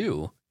Harrison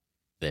do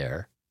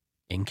there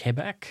in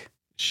Quebec?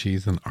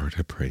 She's an art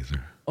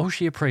appraiser. Oh,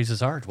 she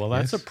appraises art. Well,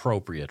 that's Yes.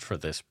 appropriate for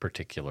this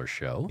particular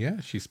show. Yeah,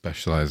 she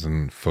specializes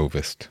in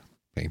Fauvist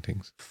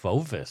paintings.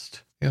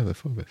 Fauvist. Yeah, the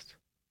Fauvist.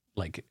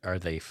 Like, are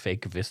they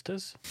fake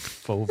vistas?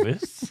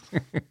 Fauvists?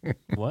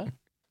 What?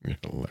 You're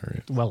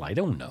hilarious. Well, I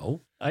don't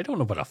know. I don't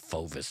know what a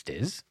Fauvist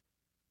is.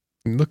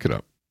 Look it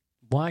up.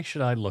 Why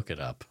should I look it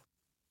up?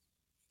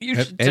 You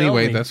should tell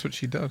Anyway, me. that's what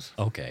she does.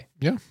 Okay.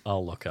 Yeah.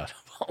 I'll look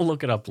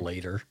it up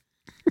later.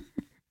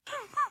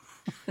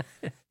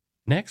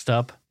 Next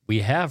up,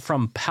 we have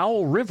from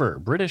Powell River,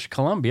 British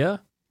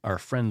Columbia, our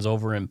friends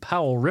over in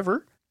Powell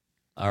River,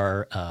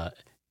 our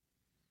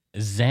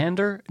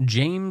Xander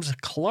James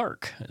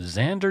Clark.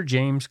 Xander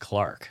James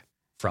Clark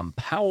from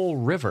Powell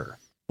River.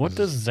 What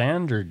does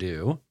Xander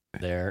do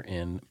there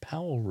in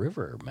Powell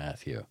River,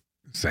 Matthew?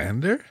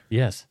 Xander?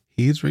 Yes.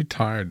 He's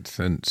retired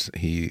since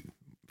he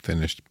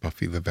finished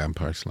Buffy the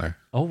Vampire Slayer.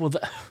 Oh, well,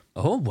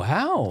 oh,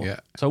 wow. Yeah.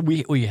 So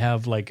we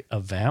have like a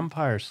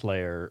vampire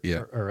slayer.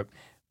 Yeah. Or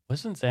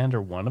wasn't Xander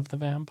one of the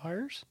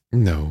vampires?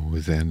 No,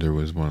 Xander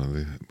was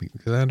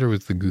Xander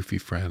was the goofy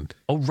friend.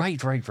 Oh,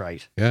 right.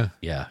 Yeah.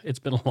 Yeah, it's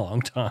been a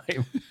long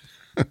time.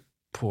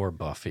 Poor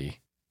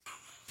Buffy.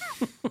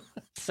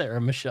 Sarah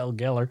Michelle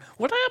Gellar.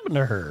 What happened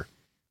to her?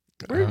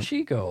 Where'd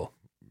she go?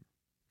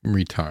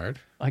 Retired.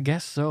 I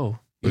guess so.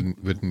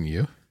 Wouldn't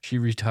you? She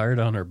retired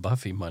on her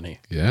Buffy money.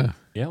 Yeah.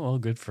 Yeah, well,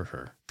 good for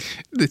her.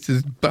 This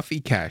is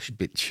Buffy cash,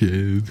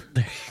 bitches.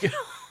 There you go.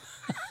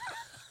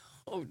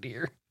 Oh,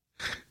 dear.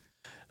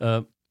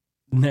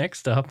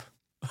 Next up,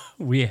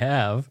 we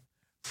have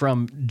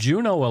from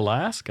Juneau,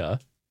 Alaska,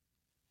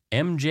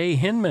 MJ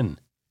Hinman.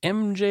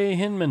 MJ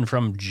Hinman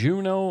from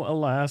Juneau,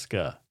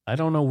 Alaska. I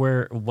don't know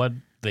what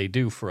they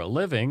do for a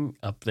living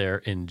up there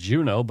in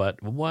Juneau,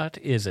 but what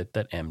is it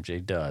that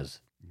MJ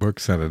does?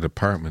 Works at a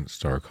department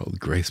store called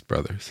Grace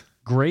Brothers.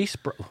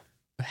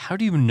 How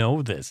do you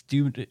know this?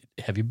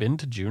 Have you been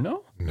to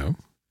Juneau? No.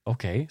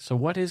 Okay, so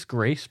what is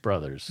Grace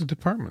Brothers? A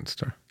department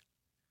store.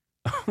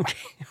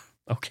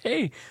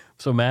 Okay.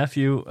 So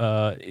Matthew,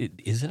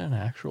 is it an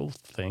actual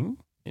thing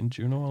in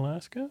Juneau,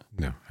 Alaska?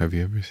 No. Have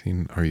you ever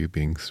seen Are You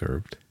Being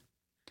Served?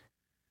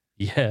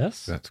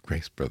 Yes. That's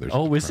Grace Brothers.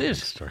 Oh, is it?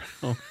 Store.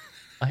 Oh,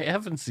 I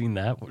haven't seen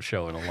that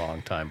show in a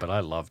long time, but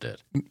I loved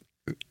it.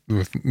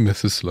 With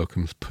Mrs.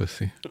 Slocum's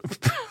pussy.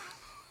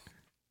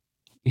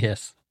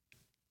 Yes.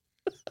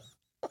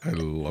 I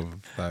love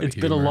that. It's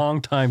been a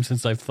long time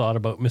since I've thought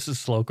about Mrs.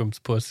 Slocum's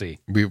pussy.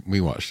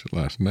 We watched it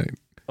last night.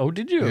 Oh,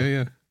 did you?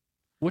 Yeah.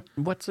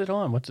 What's it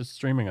on? What's it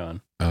streaming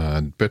on?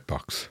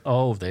 BitBox.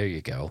 Oh, there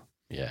you go.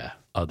 Yeah.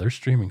 Other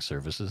streaming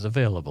services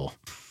available.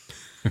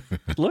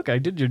 Look, I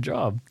did your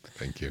job.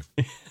 Thank you.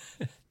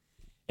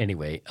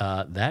 Anyway,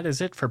 that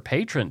is it for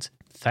patrons.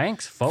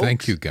 Thanks, folks.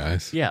 Thank you,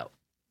 guys. Yeah.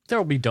 There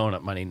will be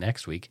donut money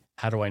next week.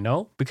 How do I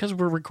know? Because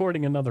we're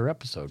recording another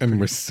episode. And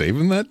we're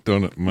saving that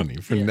donut money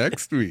for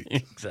next week.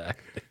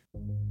 Exactly.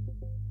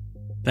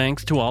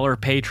 Thanks to all our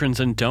patrons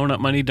and donut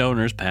money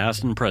donors,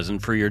 past and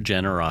present, for your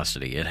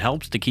generosity. It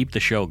helps to keep the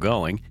show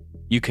going.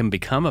 You can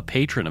become a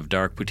patron of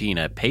Dark Poutine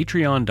at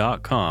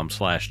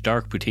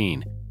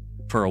patreon.com/darkpoutine.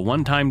 For a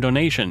one-time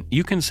donation,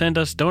 you can send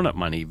us donut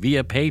money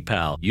via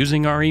PayPal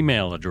using our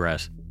email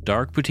address,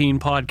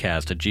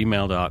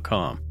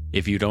 darkpoutinepodcast@gmail.com.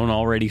 If you don't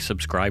already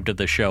subscribe to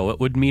the show, it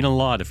would mean a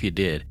lot if you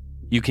did.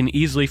 You can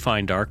easily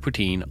find Dark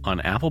Poutine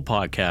on Apple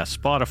Podcasts,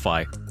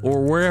 Spotify,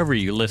 or wherever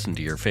you listen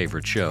to your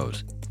favorite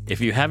shows. If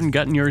you haven't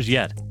gotten yours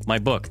yet, my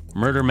book,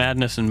 Murder,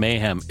 Madness, and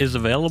Mayhem, is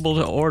available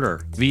to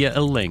order via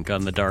a link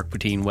on the Dark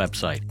Poutine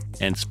website.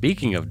 And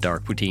speaking of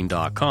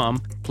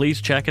darkpoutine.com,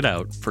 please check it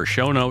out for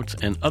show notes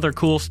and other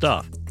cool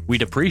stuff.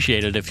 We'd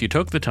appreciate it if you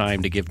took the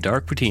time to give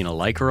Dark Poutine a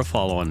like or a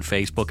follow on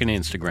Facebook and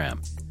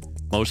Instagram.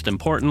 Most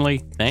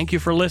importantly, thank you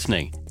for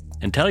listening,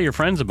 and tell your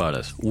friends about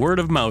us. Word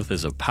of mouth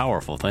is a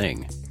powerful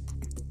thing.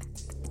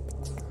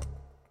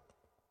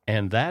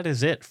 And that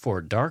is it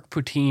for Dark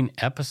Poutine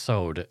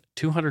episode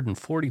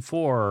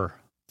 244,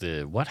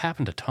 the What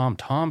Happened to Tom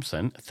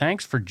Thompson.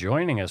 Thanks for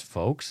joining us,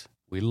 folks.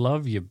 We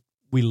love you.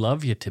 We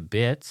love you to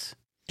bits.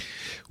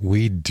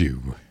 We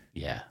do.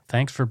 Yeah.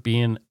 Thanks for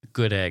being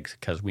good eggs,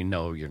 because we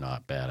know you're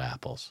not bad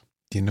apples.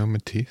 Do you know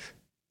Matisse?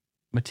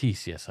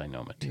 Matisse, yes, I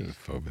know Matisse. He's a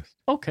Fauvist.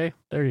 Okay,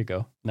 there you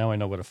go. Now I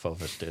know what a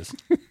Fauvist is.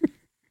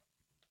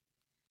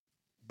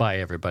 Bye,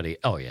 everybody.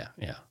 Oh, yeah.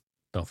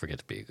 Don't forget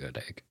to be a good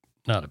egg.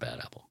 Not a bad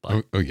apple.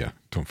 Bye. Oh, yeah.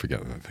 Don't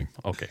forget that thing.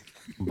 Okay.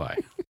 Bye.